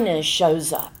kindness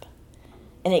shows up,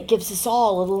 and it gives us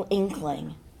all a little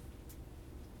inkling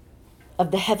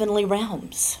of the heavenly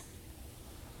realms.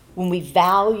 When we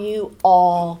value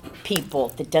all people,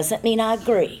 that doesn't mean I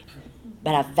agree,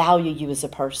 but I value you as a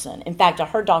person. In fact, I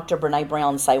heard Dr. Brene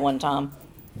Brown say one time,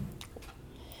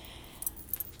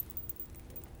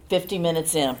 50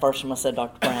 minutes in, first time I said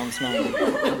Dr. Brown's name.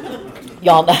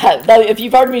 Y'all know, if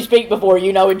you've heard me speak before,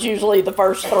 you know it's usually the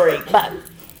first three. But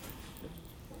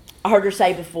I heard her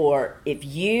say before, if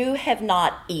you have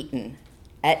not eaten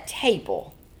at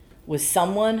table with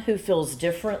someone who feels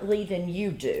differently than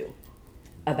you do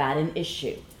about an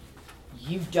issue,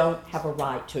 you don't have a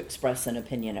right to express an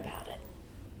opinion about it.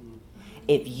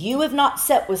 If you have not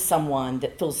sat with someone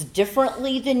that feels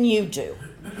differently than you do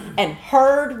and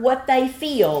heard what they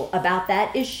feel about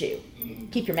that issue,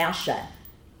 keep your mouth shut.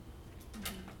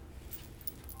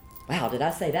 Wow, did I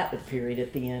say that with a period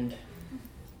at the end?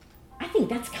 I think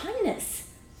that's kindness.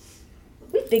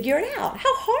 We figure it out.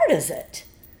 How hard is it?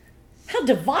 How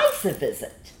divisive is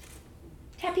it?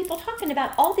 To have people talking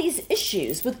about all these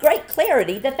issues with great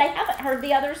clarity that they haven't heard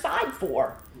the other side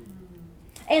for.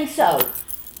 And so,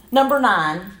 Number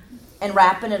 9, and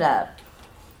wrapping it up,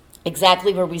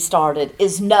 exactly where we started,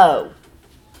 is know.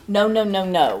 No,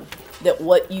 that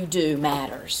what you do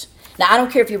matters. Now, I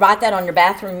don't care if you write that on your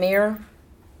bathroom mirror.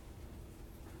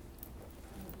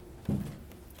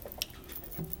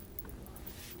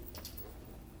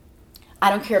 I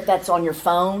don't care if that's on your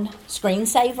phone,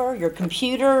 screensaver, your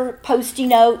computer, Post-it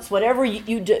notes, whatever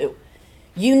you do.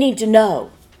 You need to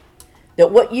know that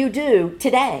what you do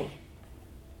today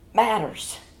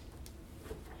matters.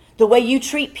 The way you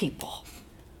treat people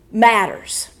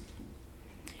matters.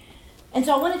 And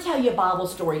so I want to tell you a Bible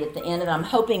story at the end, and I'm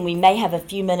hoping we may have a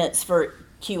few minutes for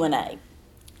Q&A.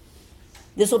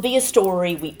 This will be a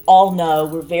story we all know,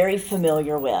 we're very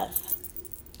familiar with.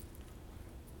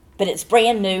 But it's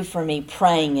brand new for me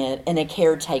praying it in a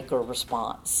caretaker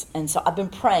response. And so I've been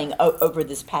praying over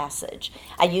this passage.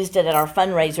 I used it at our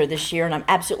fundraiser this year, and I'm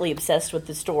absolutely obsessed with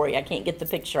the story. I can't get the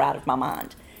picture out of my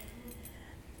mind.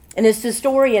 And it's the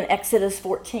story in Exodus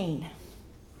 14.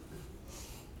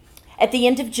 At the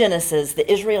end of Genesis,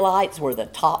 the Israelites were the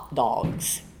top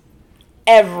dogs.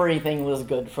 Everything was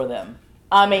good for them.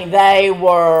 I mean, they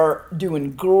were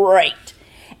doing great.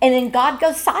 And then God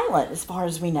goes silent, as far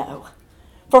as we know,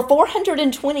 for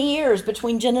 420 years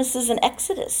between Genesis and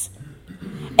Exodus.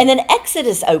 And then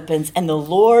Exodus opens and the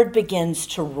Lord begins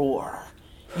to roar.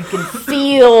 You can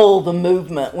feel the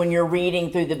movement when you're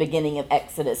reading through the beginning of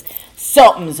Exodus.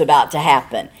 Something's about to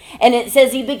happen. And it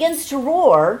says he begins to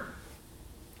roar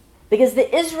because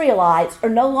the Israelites are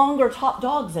no longer top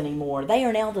dogs anymore. They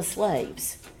are now the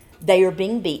slaves. They are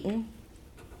being beaten.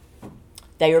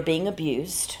 They are being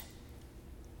abused.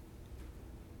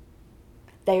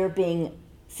 They are being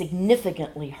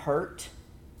significantly hurt,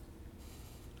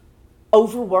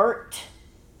 overworked,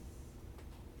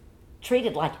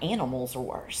 treated like animals or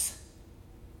worse.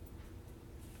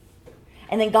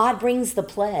 And then God brings the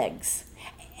plagues.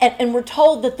 And we're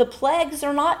told that the plagues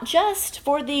are not just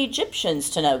for the Egyptians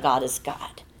to know God is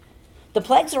God. The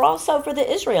plagues are also for the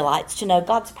Israelites to know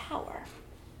God's power.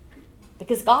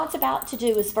 Because God's about to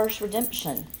do his first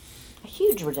redemption, a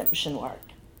huge redemption work.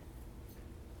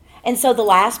 And so the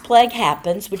last plague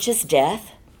happens, which is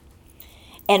death.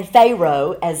 And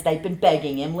Pharaoh, as they've been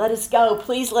begging him, let us go,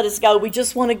 please let us go, we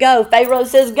just want to go. Pharaoh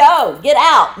says, go, get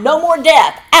out, no more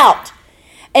death, out.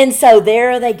 And so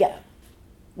there they go,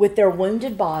 with their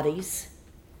wounded bodies,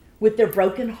 with their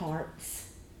broken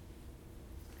hearts,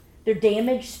 their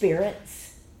damaged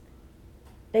spirits.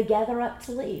 They gather up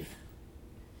to leave.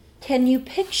 Can you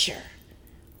picture,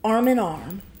 arm in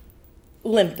arm,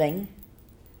 limping?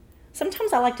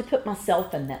 Sometimes I like to put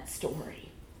myself in that story.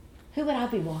 Who would I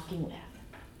be walking with?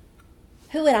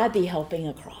 Who would I be helping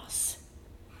across?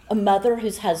 A mother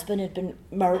whose husband had been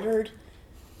murdered,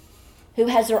 who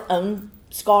has her own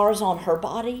scars on her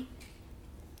body,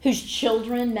 whose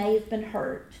children may have been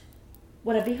hurt.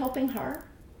 Would I be helping her?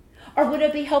 Or would I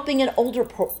be helping an older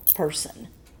person?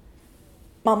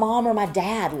 My mom or my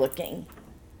dad looking,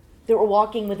 that were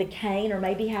walking with a cane or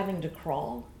maybe having to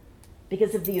crawl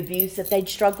because of the abuse that they'd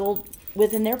struggled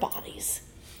with in their bodies.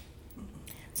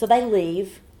 So they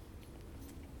leave.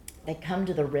 They come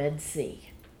to the Red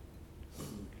Sea.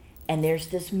 And there's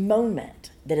this moment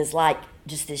that is like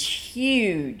just this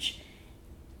huge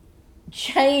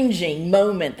changing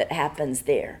moment that happens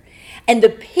there. And the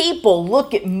people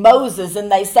look at Moses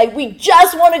and they say, we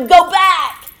just want to go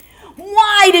back.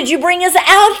 Why did you bring us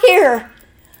out here?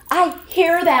 I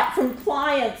hear that from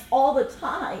clients all the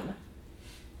time.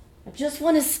 I just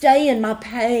want to stay in my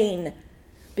pain.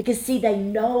 Because, see, they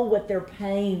know what their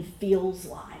pain feels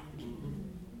like.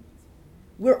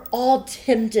 We're all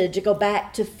tempted to go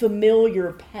back to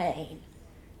familiar pain.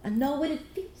 I know what it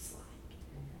feels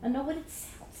like. I know what it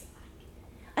sounds like.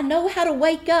 I know how to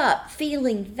wake up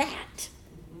feeling that.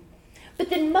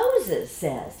 But then Moses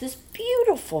says this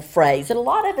beautiful phrase that a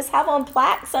lot of us have on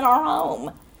plaques in our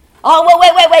home. Oh,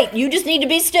 wait. You just need to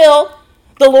be still.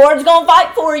 The Lord's going to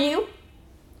fight for you.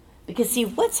 Because, see,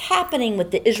 what's happening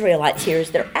with the Israelites here is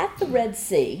they're at the Red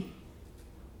Sea.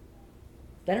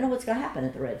 They don't know what's going to happen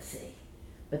at the Red Sea.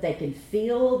 But they can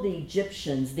feel the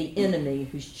Egyptians, the enemy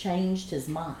who's changed his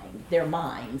mind, their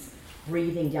minds,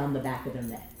 breathing down the back of their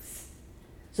necks.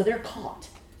 So they're caught.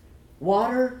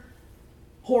 Water,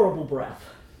 horrible breath.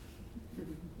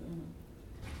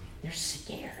 They're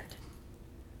scared.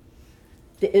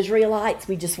 The Israelites,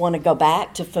 we just want to go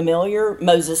back to familiar.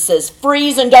 Moses says,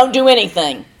 freeze and don't do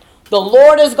anything. The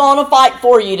Lord is going to fight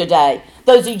for you today.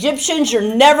 Those Egyptians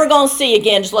you're never going to see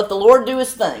again. Just let the Lord do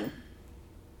his thing.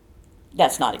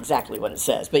 That's not exactly what it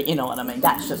says, but you know what I mean.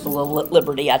 That's just a little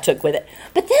liberty I took with it.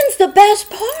 But then's the best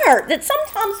part that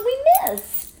sometimes we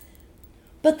miss.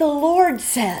 But the Lord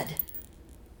said,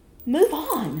 Move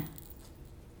on.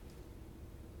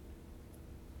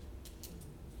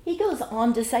 He goes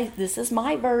on to say, this is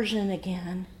my version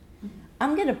again.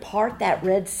 I'm going to part that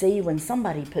Red Sea when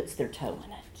somebody puts their toe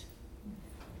in it.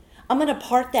 I'm going to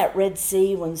part that Red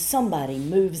Sea when somebody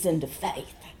moves into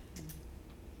faith.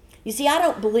 You see, I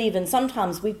don't believe, and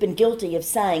sometimes we've been guilty of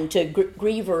saying to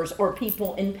grievers or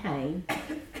people in pain,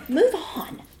 move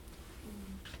on.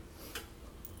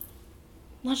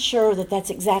 I'm not sure that that's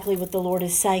exactly what the Lord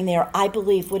is saying there. I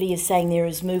believe what he is saying there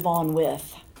is move on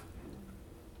with.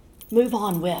 Move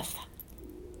on with.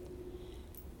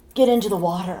 Get into the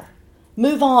water.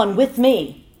 Move on with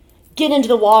me. Get into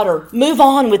the water. Move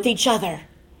on with each other.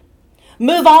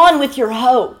 Move on with your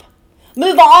hope.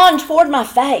 Move on toward my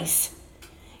face.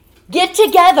 Get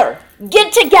together.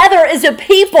 Get together as a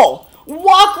people.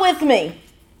 Walk with me.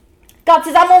 God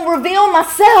says, I'm going to reveal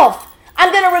myself.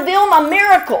 I'm going to reveal my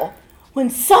miracle when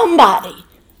somebody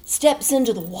steps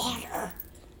into the water.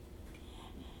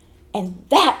 And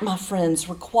that, my friends,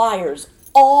 requires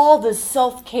all the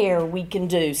self-care we can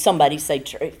do. Somebody say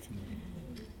truth.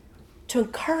 To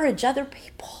encourage other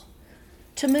people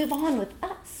to move on with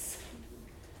us.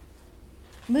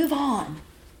 Move on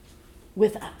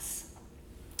with us.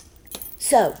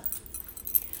 So,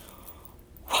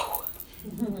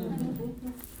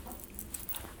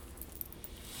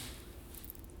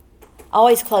 I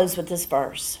always close with this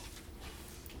verse.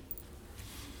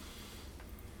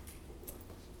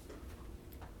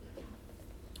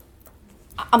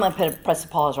 I'm going to press a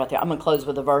pause right there. I'm going to close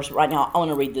with a verse. Right now, I want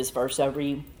to read this verse over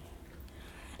you.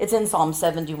 It's in Psalm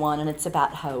 71, and it's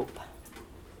about hope.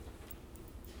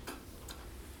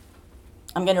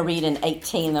 I'm going to read in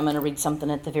 18. I'm going to read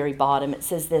something at the very bottom. It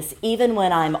says this, even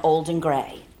when I'm old and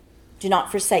gray, do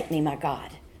not forsake me, my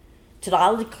God, till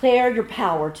I'll declare your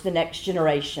power to the next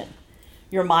generation,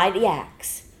 your mighty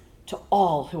acts to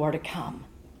all who are to come.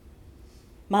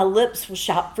 My lips will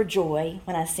shout for joy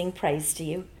when I sing praise to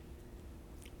you.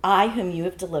 I whom you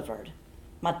have delivered,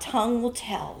 my tongue will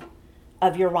tell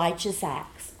of your righteous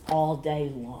acts all day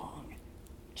long.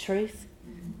 Truth?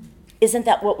 Isn't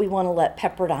that what we want to let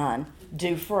Pepperdine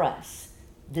do for us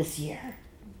this year?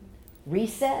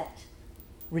 Reset,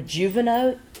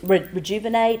 rejuvenate,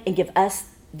 and give us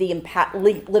the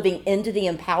living into the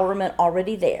empowerment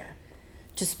already there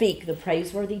to speak the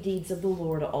praiseworthy deeds of the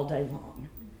Lord all day long.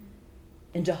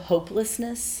 Into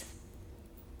hopelessness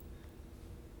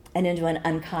and into an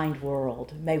unkind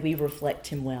world, may we reflect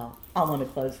him well. I want to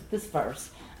close with this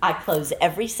verse. I close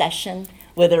every session,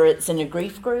 whether it's in a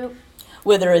grief group,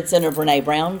 whether it's in a Brene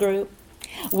Brown group,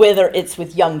 whether it's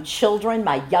with young children.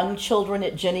 My young children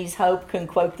at Jenny's Hope can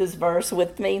quote this verse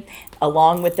with me,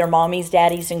 along with their mommies,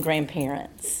 daddies, and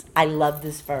grandparents. I love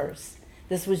this verse.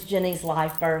 This was Jenny's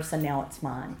life verse, and now it's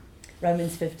mine.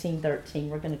 Romans 15:13.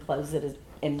 We're going to close it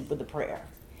with a prayer.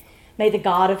 May the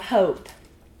God of hope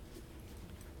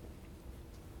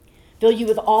fill you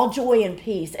with all joy and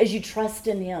peace as you trust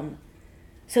in him,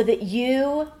 so that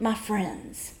you, my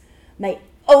friends, may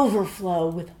overflow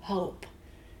with hope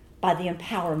by the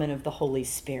empowerment of the Holy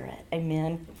Spirit.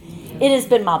 Amen. It has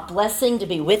been my blessing to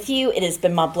be with you. It has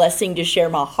been my blessing to share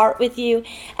my heart with you.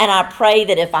 And I pray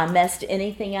that if I messed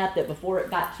anything up, that before it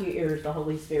got to your ears, the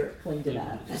Holy Spirit cleaned it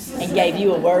up and gave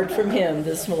you a word from him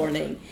this morning.